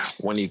right.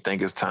 When do you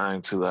think it's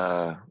time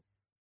to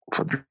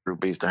for Drew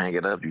Brees to hang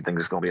it up? Do you think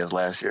it's going to be his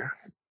last year?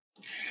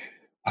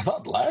 I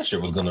thought last year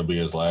was going to be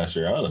his last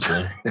year,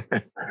 honestly.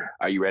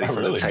 Are you ready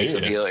for the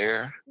Taysom Hill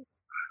era?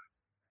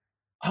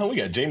 Oh, we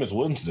got Jameis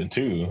Winston,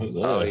 too.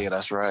 Oh, yeah,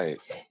 that's right.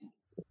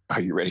 Are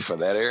you ready for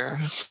that era?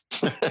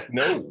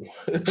 No.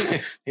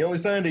 He only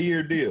signed a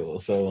 1-year deal,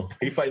 so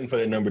he's fighting for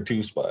that number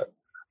 2 spot.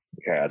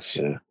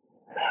 Gotcha.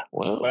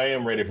 Well, I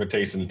am ready for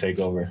Taysom to take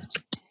over.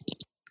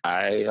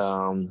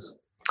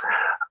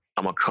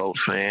 I'm a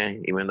Colts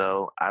fan, even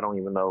though I don't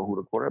even know who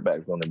the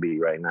quarterback's going to be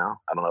right now.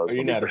 I don't know.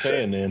 You're not a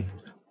fan then?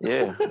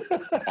 Yeah,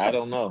 I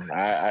don't know.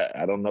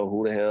 I don't know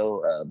who the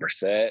hell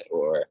Brissett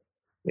or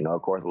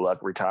of course Luck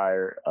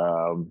retired.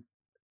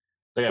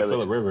 They got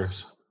Phillip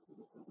Rivers.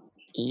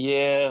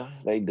 Yeah,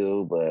 they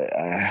do, but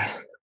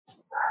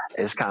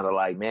it's kind of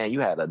like, man, you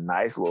had a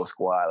nice little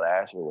squad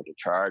last year with the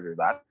Chargers.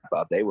 I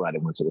thought they might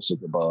have went to the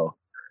Super Bowl.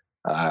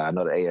 I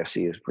know the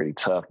AFC is pretty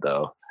tough,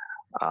 though.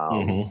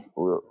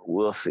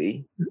 We'll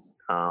see.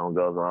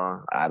 Goes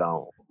on. I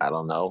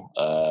don't know.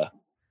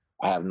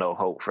 I have no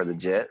hope for the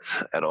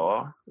Jets at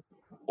all,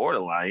 or the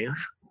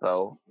Lions.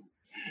 So,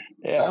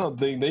 yeah. I don't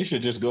think they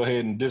should just go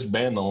ahead and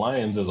disband the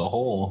Lions as a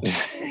whole.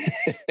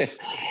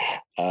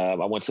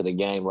 I went to the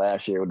game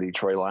last year with the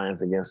Detroit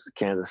Lions against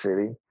Kansas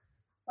City.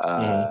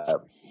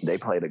 They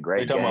played a great game.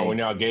 You're talking about when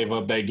y'all gave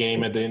up that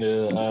game at the end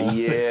of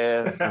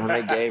Yeah, when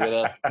they gave it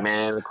up,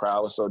 man, the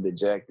crowd was so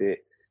dejected.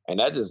 And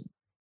that just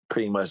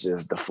pretty much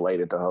just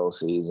deflated the whole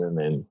season.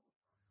 And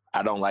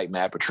I don't like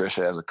Matt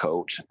Patricia as a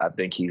coach. I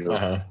think he's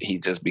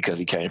just because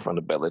he came from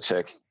the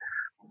Belichick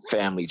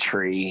family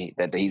tree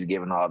that he's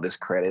given all this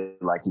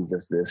credit, like he's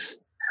just this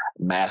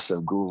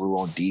massive guru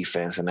on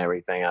defense and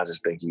everything. I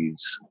just think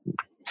he's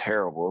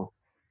terrible.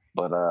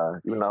 But I'm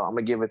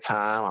gonna give it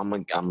time. I'm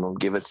gonna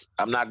give it.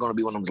 I'm not gonna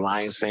be one of those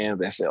Lions fans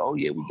that say, "Oh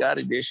yeah, we got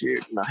it this year."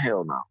 No,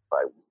 hell no.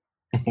 Like,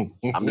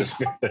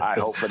 I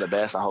hope for the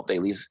best. I hope they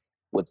at least.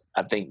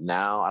 I think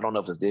now, I don't know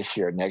if it's this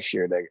year or next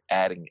year, they're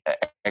adding an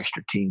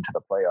extra team to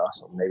the playoffs.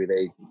 So maybe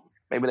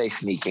they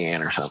sneak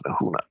in or something.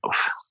 Who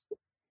knows?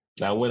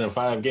 Now winning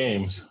 5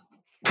 games.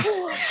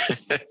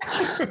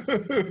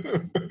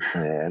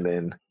 And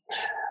then,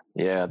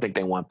 I think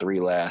they won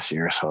 3 last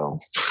year. So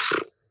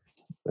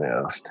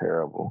Yeah, it's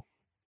terrible.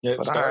 Yeah,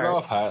 But start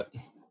off hot.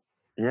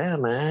 Yeah,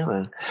 man.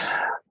 And,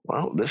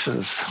 well, this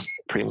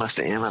is pretty much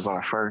the end of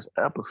our first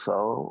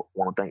episode. I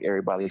want to thank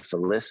everybody for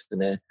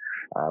listening.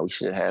 We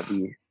should have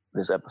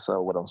this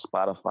episode on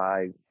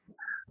Spotify,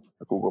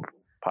 Google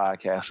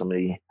Podcasts, some of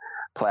the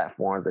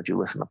platforms that you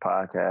listen to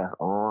podcasts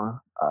on.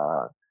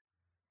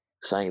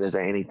 Saint, is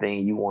there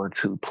anything you want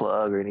to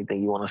plug or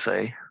anything you want to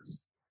say?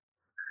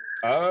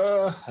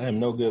 I am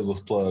no good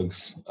with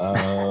plugs.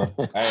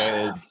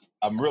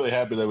 I'm really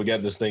happy that we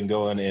got this thing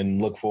going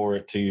and look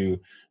forward to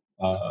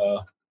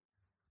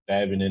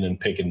diving in and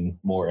picking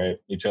more at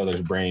each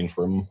other's brain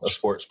from a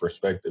sports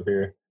perspective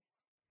here.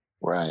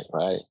 Right.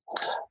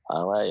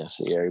 All right. I'll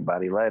see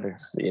everybody later.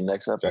 See you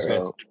next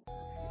episode.